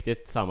inte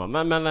riktigt samma.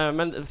 Men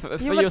för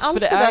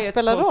det är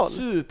ett sånt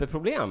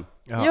superproblem.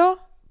 Ja.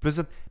 Plus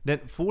att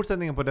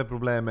fortsättningen på det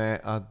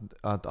problemet är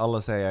att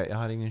alla säger jag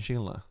har ingen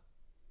skillnad.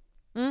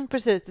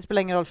 Precis, det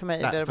spelar ingen roll för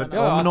mig. Nej,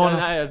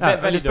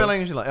 det spelar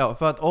ingen skillnad. Ja,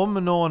 för att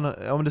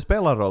om det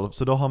spelar roll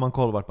så då har man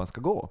koll vart man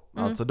ska gå.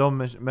 Alltså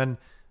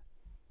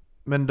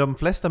men de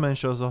flesta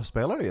människor så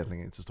spelar det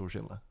egentligen inte så stor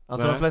skillnad.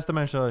 Alltså de flesta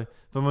människor,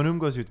 för man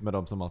umgås ju inte med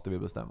dem som alltid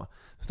vill bestämma.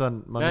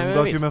 Utan man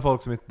umgås ju med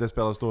folk som inte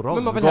spelar stor roll.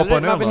 Men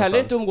man vill heller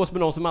inte umgås med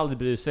någon som aldrig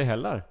bryr sig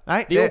heller.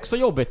 Nej, det är också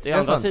jobbigt i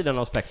andra sidan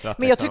av spektrat.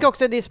 Men jag tycker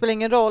också att det spelar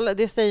ingen roll.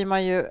 Det säger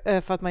man ju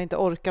för att man inte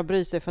orkar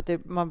bry sig, för att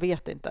man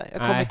vet inte.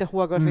 Jag kommer inte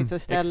ihåg vad det finns för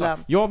ställen.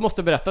 Jag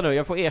måste berätta nu,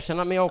 jag får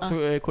erkänna, men jag har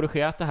också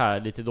korrigerat det här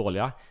lite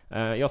dåliga.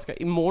 Jag ska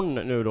imorgon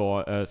nu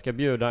då ska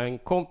bjuda en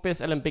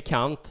kompis eller en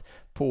bekant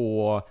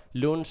på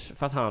lunch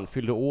för att han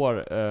fyllde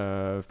år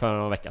för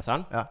några vecka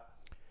sedan. Ja.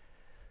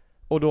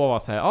 Och då var det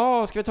så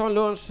här, ska vi ta en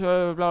lunch?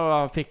 Bla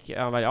bla, fick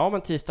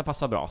men tisdag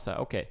passar bra, så här,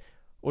 okej.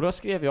 Och då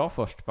skrev jag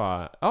först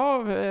bara,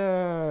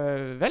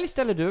 välj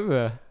ställe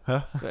du.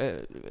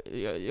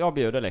 Jag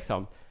bjuder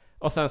liksom.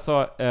 Och sen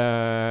så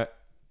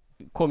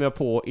kom jag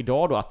på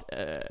idag då att,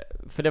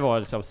 för det var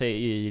liksom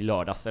i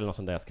lördags eller något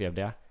sånt där jag skrev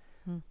det.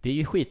 Det är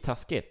ju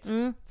skittaskigt.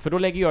 För då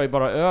lägger jag ju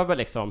bara över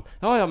liksom,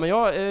 men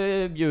jag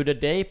bjuder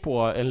dig på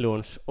en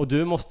lunch och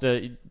du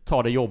måste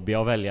ta det jobbiga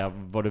och välja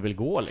vad du vill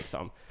gå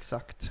liksom.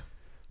 Exakt.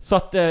 Så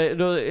att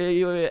då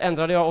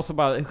ändrade jag och så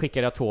bara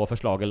skickade jag 2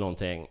 förslag eller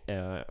någonting.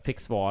 Fick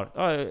svar,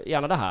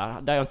 gärna det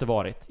här, där jag inte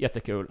varit,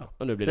 jättekul.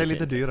 Och nu blir det är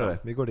lite dyrare,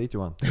 liksom. Vi går dit,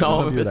 Johan.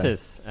 Ja,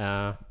 precis.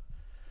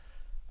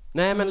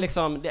 Nej, men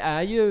liksom, det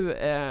är ju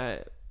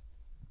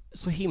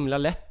så himla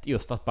lätt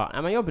just att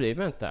bara, men jag bryr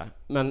mig inte.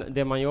 Men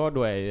det man gör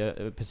då är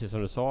ju, precis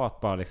som du sa,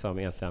 att bara liksom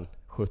egentligen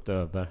skjuta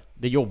över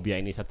det jobbiga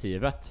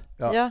initiativet.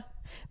 Ja.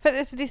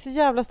 För det är så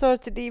jävla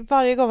stört. Det är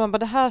varje gång man bara,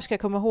 det här ska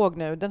jag komma ihåg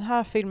nu. Den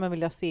här filmen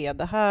vill jag se.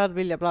 Det här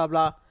vill jag bla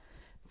bla.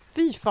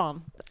 Fy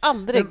fan.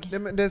 Aldrig.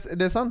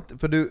 Det är sant.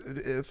 För du,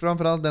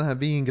 framförallt den här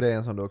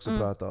vingrejen som du också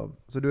pratade om.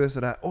 Så du är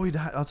sådär, oj det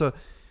här, alltså.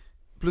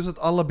 Plus att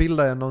alla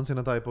bilder jag någonsin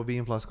har tagit på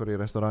vinflaskor i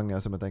restauranger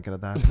som jag tänker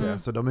att det här ska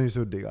så de är ju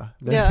suddiga.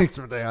 Det är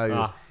liksom, det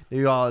är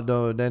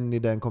ju, den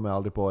idén kommer jag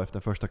aldrig på efter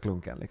första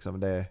klunken liksom.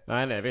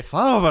 Nej, visst.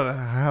 Fan vad det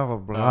här var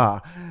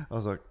bra.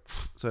 Och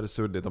så är det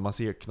suddigt och man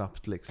ser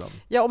knappt liksom.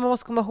 Ja, och man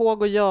måste komma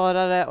ihåg att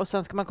göra det, och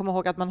sen ska man komma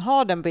ihåg att man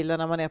har den bilden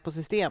när man är på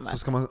systemet. Så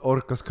ska man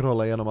orka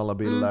scrolla igenom alla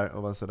bilder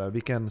och vara sådär,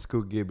 vilken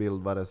skuggig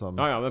bild var det som...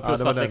 Ja, men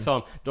plus att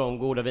liksom, de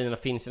goda vinerna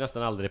finns ju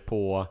nästan aldrig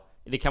på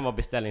det kan vara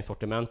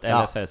beställningssortiment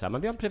eller så är det så här,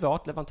 men vi har en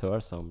privat leverantör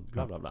som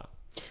bla bla bla.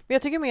 Men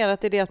jag tycker mer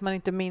att det är det att man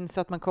inte minns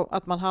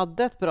att man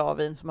hade ett bra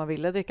vin som man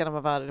ville dricka när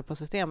man var värre på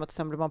systemet och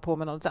sen blir man på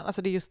med något sen.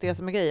 Alltså det är just det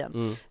som är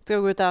grejen. Ska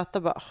vi gå ut och äta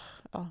bara,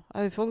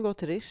 vi får gå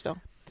till Rish då.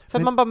 För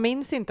att man bara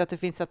minns inte att det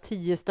finns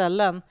 10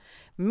 ställen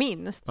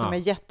minst som jag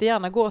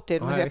jättegärna går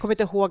till. Men jag kommer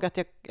inte ihåg att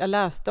jag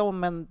läste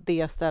om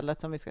det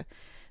stället som vi ska...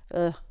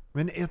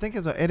 Men jag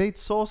tänker så, är det inte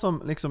så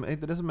som liksom, är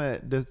det som är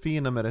det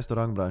fina med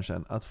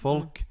restaurangbranschen? Att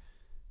folk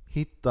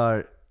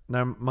hittar,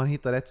 när man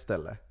hittar ett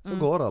ställe så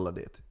går alla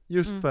dit.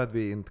 Just för att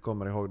vi inte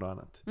kommer ihåg något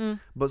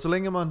annat. Så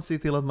länge man ser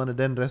till att man är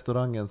den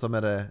restaurangen som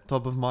är det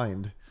top of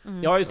mind.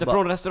 Ja just det,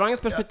 från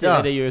restaurangens perspektiv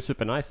är det ju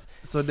supernice.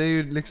 Så det är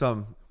ju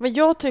liksom... Men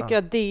jag tycker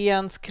att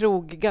DNs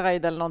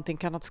krogguide eller någonting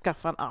kan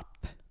skaffa en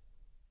app.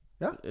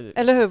 Ja.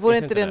 Eller hur? Vore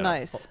inte det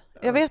nice?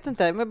 Jag vet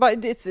inte, men bara,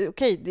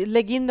 okej,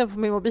 lägg in den på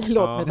min mobil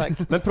åt mig,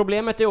 tack. Men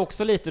problemet är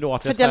också lite då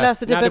att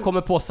när du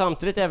kommer på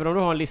samtidigt, även om du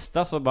har en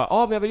lista så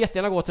bara, men jag vill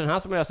jättegärna gå till den här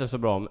som jag läste så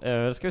bra om.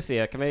 Ska vi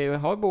se, kan vi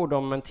ha bord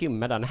om en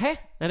timme där? Nej,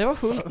 det var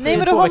fullt. Nej,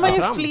 men då har man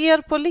ju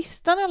fler på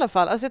listan i alla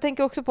fall. Alltså jag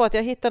tänker också på att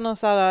jag hittade någon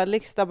så här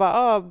lista,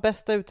 bara,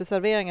 bästa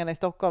uteserveringarna i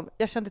Stockholm.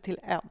 Jag kände till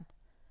en.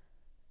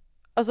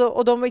 Alltså,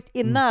 och de är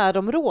i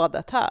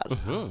närområdet här.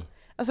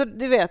 Alltså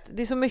du vet,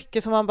 det är så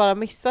mycket som man bara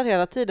missar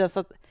hela tiden så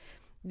att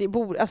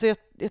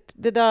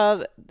det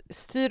där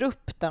styr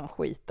upp den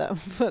skiten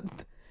för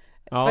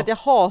att jag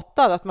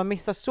hatar att man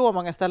missar så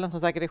många ställen som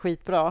säkert är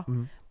skitbra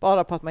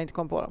bara på att man inte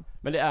kom på dem.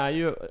 Men det är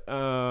ju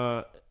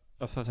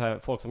alltså så här,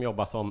 folk som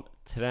jobbar som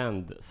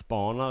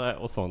trendspanare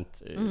och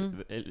sånt,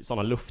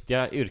 sådana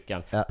luftiga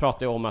yrken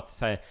pratar ju om att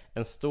så här,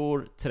 en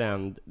stor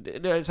trend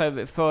så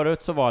här,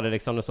 förut så var det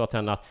liksom den stora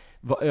trenden att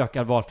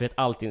ökad valfrihet,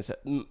 allting,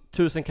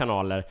 1000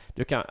 kanaler,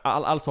 du kan,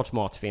 all sorts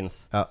mat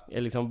finns,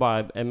 liksom bara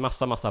en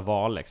massa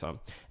val liksom.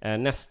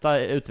 Nästa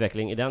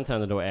utveckling i den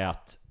trenden då är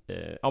att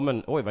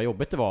oj vad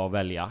jobbigt det var att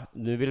välja,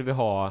 nu vill vi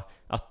ha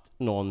att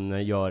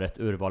någon gör ett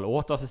urval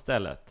åt oss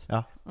istället.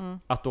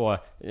 Att då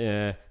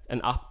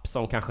en app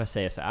som kanske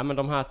säger så här, men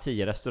de här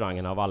 10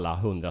 restaurangerna av alla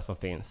 100 som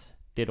finns,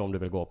 det är de du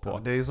vill gå på.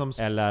 Det är som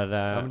eller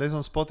men det är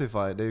som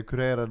Spotify, det är ju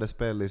kurerade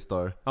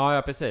spellistor.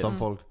 Ja, precis. Som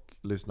folk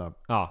lyssnar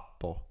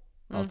på.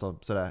 Alltså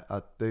sådär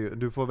att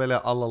du får välja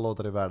alla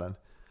låtar i världen.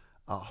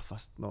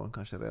 Fast någon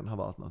kanske redan har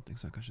valt någonting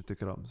som jag kanske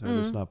tycker om. Så jag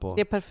lyssnar på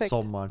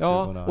Sommar.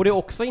 Ja, och det är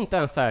också inte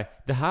ens så här,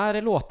 det här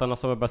är låtarna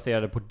som är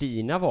baserade på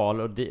dina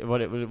val och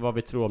vad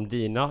vi tror om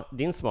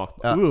din smak.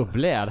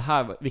 Bläd,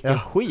 här, vilken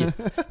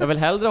skit. Jag vill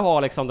hellre ha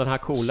liksom den här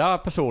coola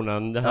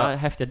personen, den här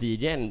häftiga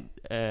DJn,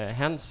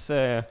 hens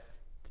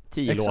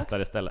 10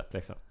 låtar istället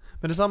liksom.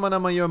 Men det är samma när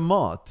man gör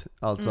mat,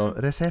 alltså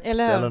recept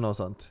eller något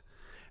sånt.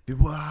 Vi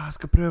bara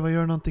ska pröva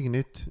göra någonting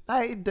nytt.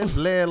 Nej, det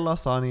blev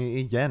lasagne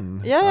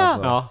igen.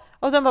 Ja.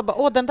 Och sen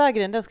bara, den där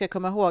grejen, den ska jag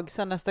komma ihåg.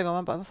 Sen nästa gång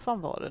man bara, vad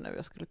fan var det nu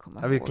jag skulle komma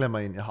ihåg? Jag vill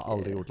klämma in, jag har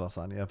aldrig gjort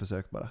lasagne. Jag har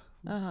försökt bara.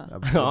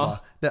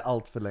 Det är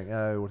allt för länge,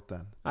 jag har gjort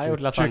den. Jag har gjort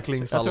lasagne.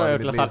 Jag tror jag har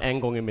gjort lasagne en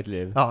gång i mitt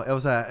liv. Ja, jag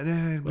vill säga,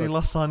 det blir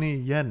lasagne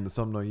igen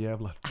som någon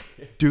jävla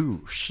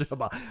douche. Jag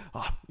bara,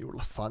 gjorde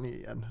lasagne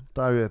igen. Det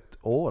tar ju ett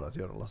år att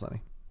göra lasagne.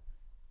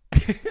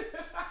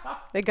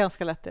 Det är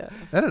ganska lätt att göra.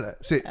 Är det?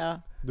 Se,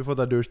 du får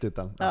ta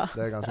douche-titeln.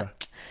 Det är ganska...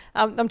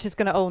 I'm just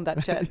gonna own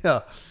that shit.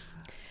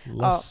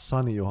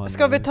 Lasagne, Johanna.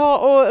 Ska vi ta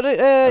och...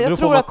 jag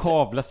tror att...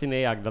 kavla sina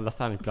egna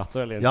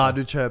lasagneplattor eller inte? Ja,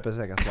 du köper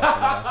säkert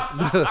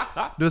plattorna.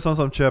 Du är sån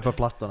som köper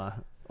plattorna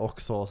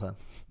och såsen.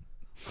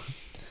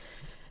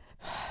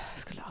 Jag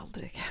skulle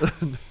aldrig...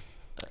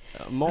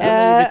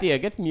 mitt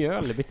eget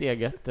mjöl, mitt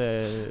eget...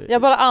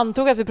 Jag bara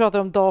antog att vi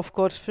pratade om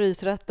Dafgårds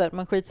frysrätter,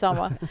 men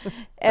skitsamma.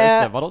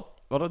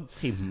 Vadå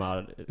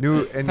timmar?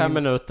 5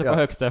 minuter på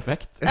högsta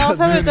effekt. Ja,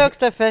 5 minuter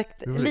högsta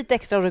effekt. Lite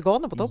extra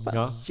oregano på toppen.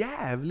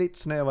 Jävligt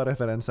snäva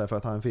referenser för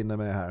att han finner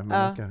med här.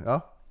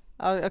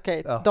 Men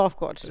okej,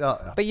 Dafgårds.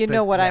 But you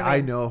know what I mean.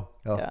 I know.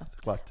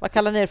 Klart. Vad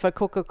kallar ni det för?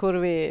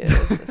 Kokokurvi?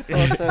 Vi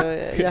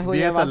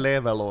äter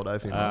leverlåda i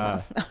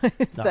Finland.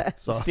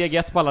 Steg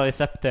 1 på alla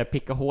recept är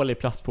picka hål i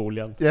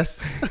plastfolien.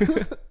 Yes.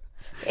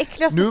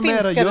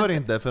 Numera gör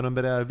inte för de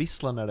börjar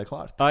vissla när det är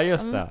klart. Ja,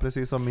 just det.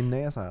 Precis som min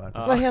näsa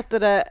här. Vad heter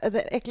det? Det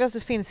äckligaste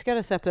finska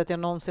receptet jag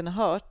någonsin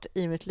har hört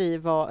i mitt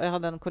liv var, jag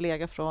hade en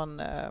kollega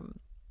från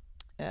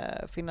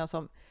Finland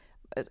som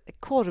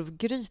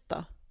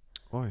korvgryta.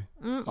 Oj.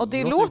 Och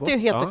det låter ju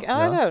helt okej.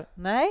 Eller?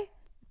 Nej,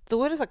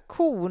 då är det så här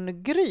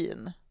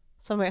korngryn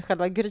som är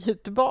själva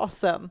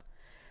grytbasen.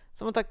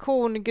 Så man tar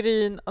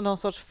korngryn och någon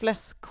sorts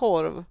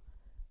fläskkorv.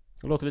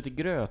 Det låter lite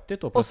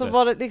grötigt då. Och så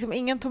var det liksom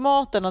ingen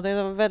tomater, något,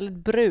 det var väldigt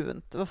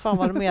brunt. Vad fan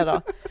var det mer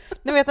då?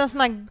 Ni vet en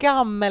sån här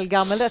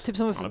gammel typ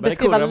som som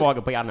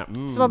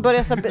man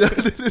börjar så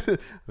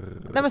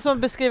nej, men som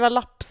beskriva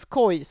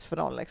lapskojs för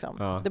någon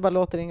liksom. Det bara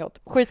låter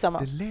inget. Skitsamma.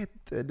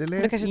 Det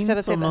lät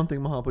inte som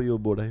någonting man har på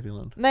jordbordet i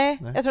Finland. Nej.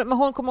 Jag tror, men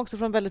hon kom också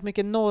från väldigt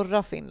mycket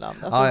norra Finland.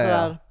 Alltså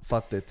sådär,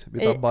 fattigt. Vi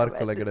tar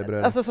bark och lägger det i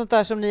bröd. Alltså sånt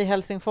där som ni i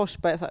Helsingfors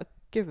bara så här,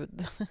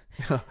 gud.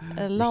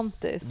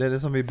 Lantis. Det är det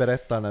som vi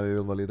berättar när vi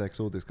vill vara lite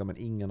exotiska men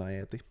ingen har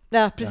ätit.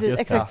 Ja, precis,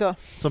 exakt så.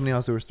 Som ni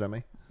har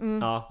surströmming.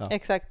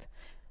 Exakt.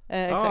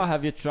 Exakt.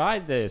 Have you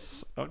tried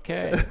this?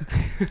 Okay.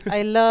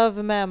 I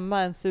love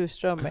memma and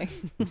surströmming.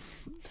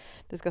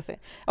 Det ska se.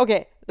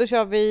 Okej, då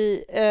kör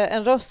vi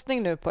en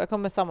röstning nu på, jag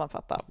kommer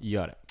sammanfatta.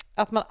 Gör det.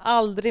 Att man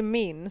aldrig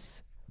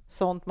minns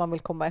sånt man vill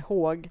komma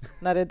ihåg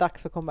när det är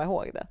dags att komma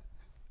ihåg det.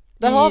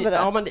 Där har vi det.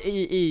 Ja, men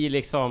i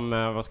liksom,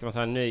 vad ska man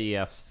säga,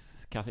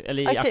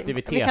 eller i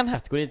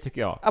aktivitetskategori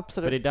tycker jag.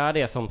 Absolut. För det är där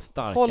det är som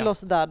starkast. Håll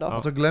oss där då.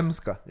 Alltså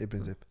glömska i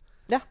princip.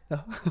 Ja.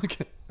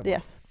 Okay.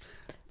 Yes.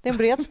 Det är en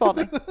bred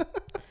spaning.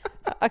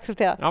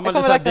 Acceptera. Ja, men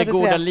det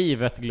goda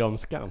livet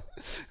glömskan.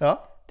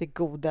 Ja. Det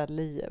goda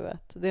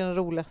livet. Det är det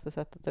roligaste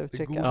sättet att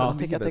uttrycka. Jag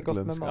tycker att det är gott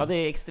med mat. Ja, det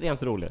är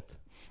extremt roligt.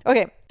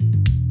 Okej.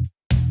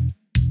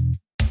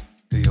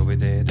 Hur gör vi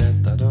det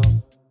detta då?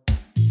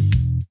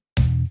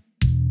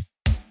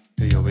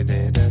 Hur gör vi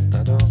det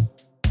detta då?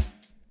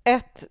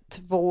 1,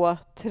 2,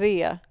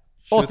 3.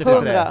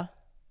 100.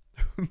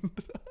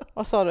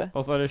 Vad sa du?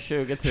 Och så är det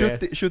 23.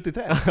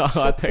 73. Ja,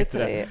 jag tänkte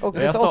det. Och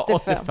du sa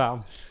 85.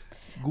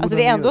 Alltså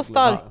det är ändå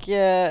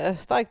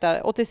starkt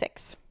där.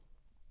 86.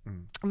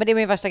 Men det är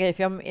min värsta grej,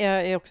 för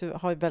jag också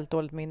har ett väldigt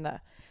dåligt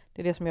minne.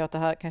 Det är det som gör att det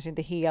här kanske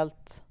inte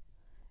helt...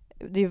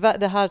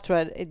 Det här tror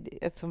jag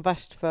är som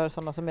värst för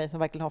sådana som mig som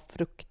verkligen har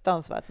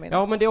fruktansvärt minne.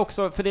 Ja, men det är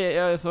också för det,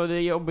 alltså, det är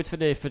jobbigt för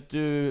dig, för att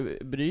du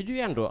bryr dig ju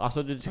ändå.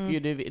 Alltså du tycker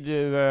ju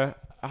du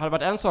hade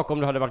varit en sak om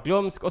du hade varit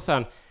glömsk och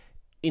sen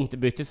inte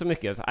brytt dig så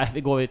mycket.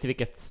 Vi går till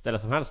vilket ställe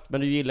som helst.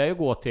 Men du gillar ju att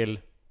gå till...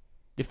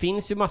 Det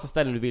finns ju massa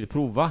ställen du vill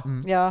prova.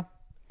 Ja.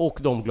 Och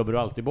de glömmer du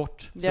alltid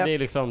bort. Så det är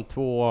liksom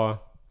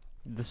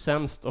the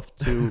sämst of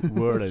two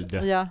world.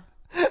 Ja.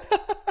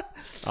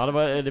 Ja,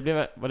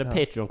 var det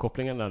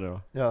Patreon-kopplingen där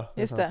då? Ja,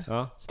 just det.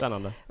 Ja,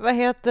 spännande. Vad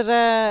heter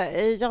det,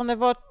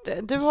 Janne,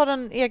 du har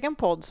en egen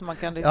podd som man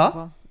kan lyssna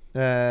på.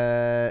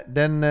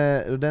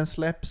 Den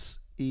släpps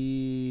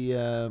i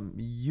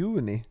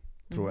juni,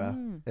 tror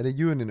jag. Är det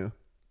juni nu?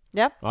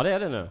 Ja. Ja, det är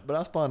det nu.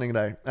 Bra spaning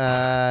där.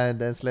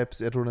 Den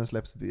släpps, jag tror den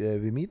släpps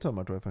vid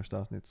midsommar, tror jag första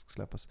avsnittet ska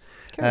släppas.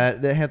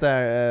 Det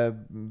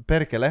heter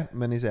Perkele,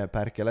 men ni säger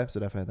Perkele, så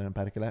därför heter den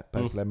Perkele.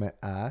 Perkele med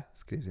Ä,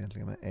 skrivs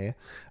egentligen med E.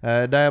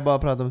 Där jag bara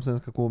pratar om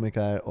svenska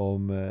komiker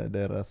om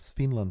deras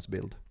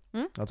Finlandsbild.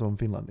 Alltså om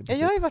Finland. Ja,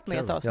 jag har ju varit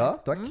med ett avsnitt. Ja,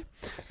 tack.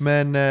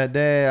 Men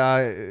det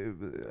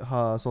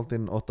har sålt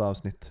in 8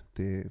 avsnitt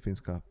till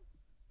finska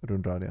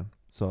rundradion.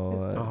 Så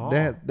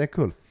det är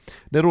kul.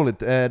 Det är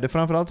roligt.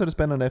 Framförallt så är det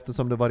spännande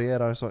eftersom det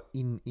varierar så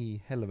in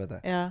i helvete.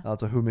 Ja.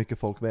 Alltså hur mycket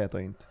folk vet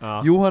och inte.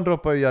 Ja. Johan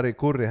droppade ju Jari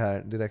Kurri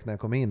här direkt när jag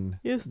kom in.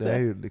 Just det är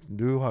ju liksom,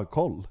 du har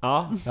koll.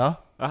 Ja.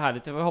 Vad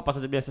härligt. Jag hoppas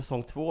att det blir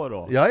säsong 2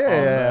 då. Ja.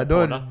 Då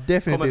är det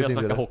definitivt kommer vi att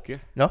snacka inte hockey.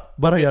 Ja,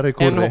 bara Jari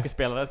Kurri. En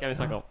hockeyspelare ska vi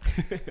snacka om.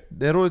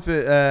 Det är roligt för,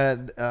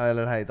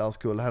 eller det här är inte alls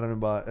kul. Här är det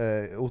bara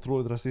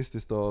otroligt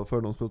rasistiskt och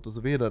fördomsfullt och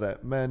så vidare.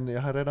 Men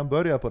jag har redan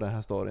börjat på den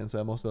här storyn så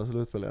jag måste väl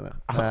slutfölja den.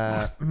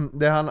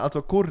 Det är han,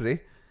 alltså Kurri,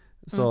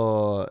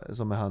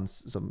 som är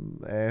hans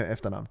som är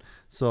efternamn.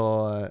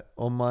 Så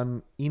om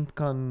man inte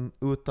kan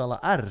uttala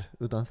R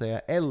utan säga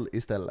L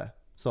istället,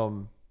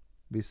 som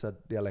vissa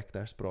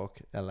dialekter,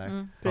 språk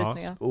eller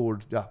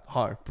ord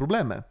har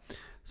problem med,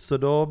 så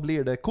då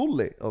blir det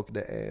kulli och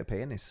det är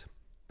penis.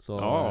 Så,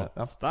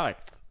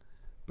 starkt.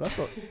 Bra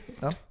start.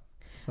 Ja.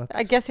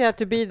 I guess you have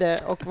to be there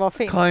och vad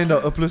finns. Kind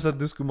of, och plus att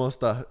du skulle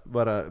måste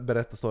bara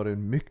berätta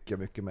storyn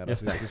mycket mer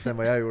rasistiskt än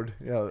vad jag gjorde.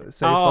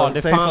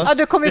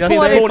 Du kommer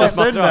ju på det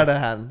sönder det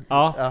här.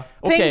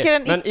 Tänk er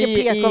en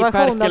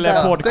icke-PK-version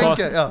av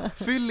det.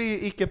 Fyll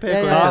i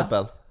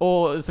icke-PK-exempel.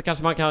 Och så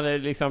kanske man kan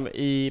liksom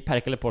i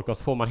Perkele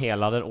podcast får man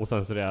hela den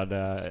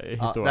ocensurerade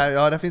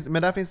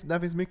historien. Där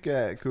finns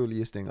mycket kul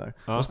gissningar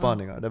och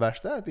spaningar. Det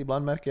värsta är att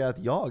ibland märker jag att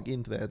jag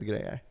inte vet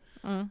grejer.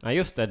 Ja,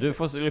 just det, du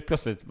får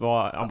plötsligt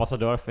vara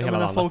ambassadör för hela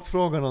landet. När folk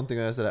frågar någonting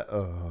och jag säger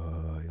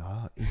jag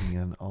har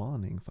ingen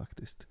aning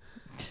faktiskt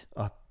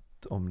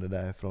om det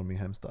där är från min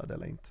hemstad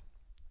eller inte.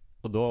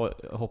 Och då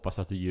hoppas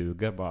jag att du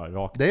ljuger bara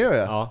rakt. Det gör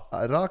jag,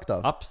 rakt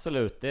av.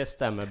 Absolut, det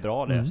stämmer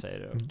bra det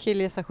säger du.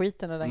 Killgissa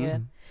skiten och den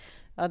grejen.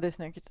 Ja, det är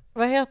snyggt.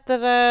 Vad heter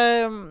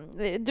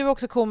du är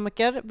också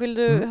komiker.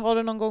 Har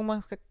du någon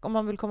gång om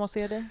man vill komma och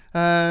se dig?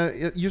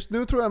 Just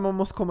nu tror jag man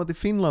måste komma till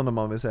Finland om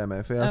man vill se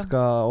mig. För jag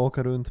ska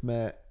åka runt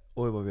med,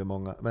 oj vad vi är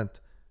många.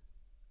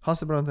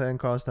 Hasse Brontén,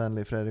 Carl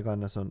Stanley, Fredrik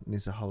Andersson,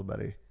 Nisse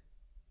Hallberg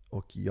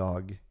och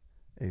jag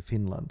är i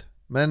Finland.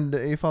 Men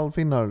ifall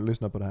finnar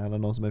lyssnar på det här eller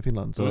någon som är i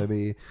Finland så är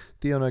vi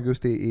 10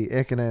 augusti i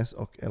Ekenäs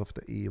och 11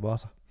 i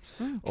Vasa.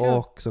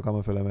 Och så kan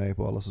man följa mig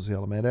på alla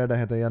sociala medier. Det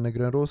heter Janne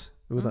Grönroos,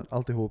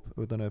 alltihop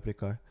utan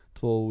öprickar.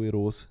 2 O i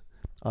ros.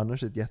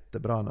 Annars ett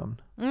jättebra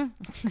namn.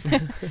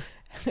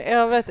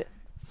 Jag vet.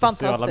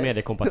 Fantastiskt. Sociala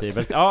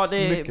mediekompatibelt. Ja,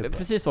 det är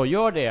precis så.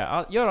 Gör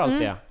det. Gör allt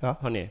det.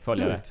 Hörni,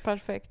 följare.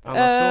 Perfekt.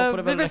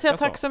 Vi vill säga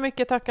tack så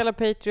mycket. Tack alla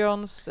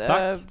Patreons.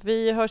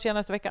 Vi hörs igen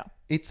nästa vecka.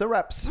 It's a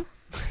wraps.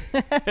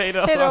 Hej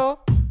då. Hej då.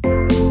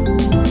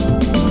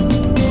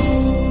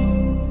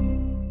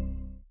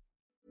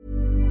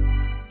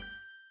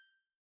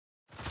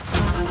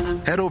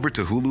 Head over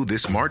to Hulu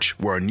this March,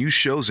 where our new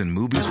shows and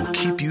movies will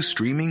keep you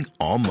streaming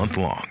all month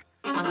long.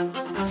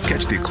 Catch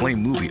rewatch the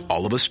acclaimed movie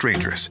All of Us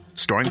Strangers,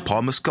 starring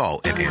Paul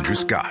Mescal and Andrew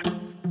Scott.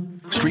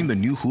 Stream the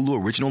new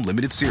Hulu Original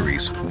Limited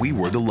series, We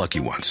Were the Lucky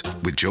Ones,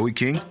 with Joey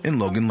King and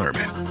Logan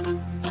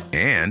Lerman.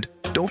 And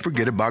don't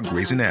forget about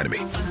Grey's Anatomy.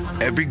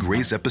 Every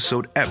Grey's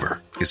episode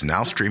ever is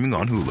now streaming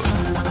on Hulu.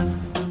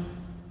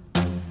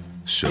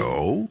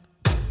 So,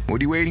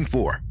 what are you waiting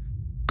for?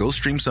 Go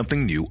stream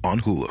something new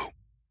on Hulu.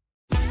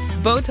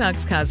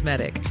 Botox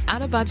Cosmetic,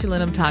 out of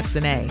botulinum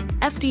toxin A,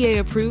 FDA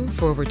approved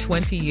for over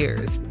 20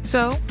 years.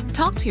 So,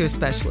 talk to your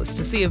specialist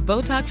to see if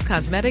Botox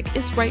Cosmetic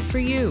is right for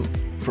you.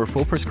 For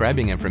full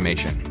prescribing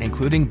information,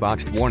 including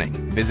boxed warning,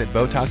 visit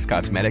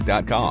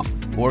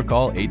BotoxCosmetic.com or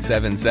call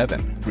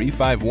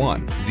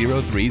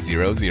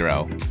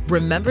 877-351-0300.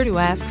 Remember to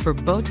ask for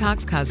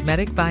Botox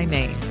Cosmetic by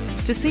name.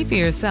 To see for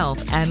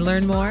yourself and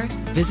learn more,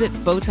 visit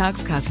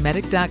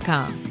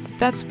BotoxCosmetic.com.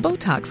 That's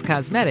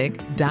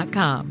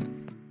BotoxCosmetic.com.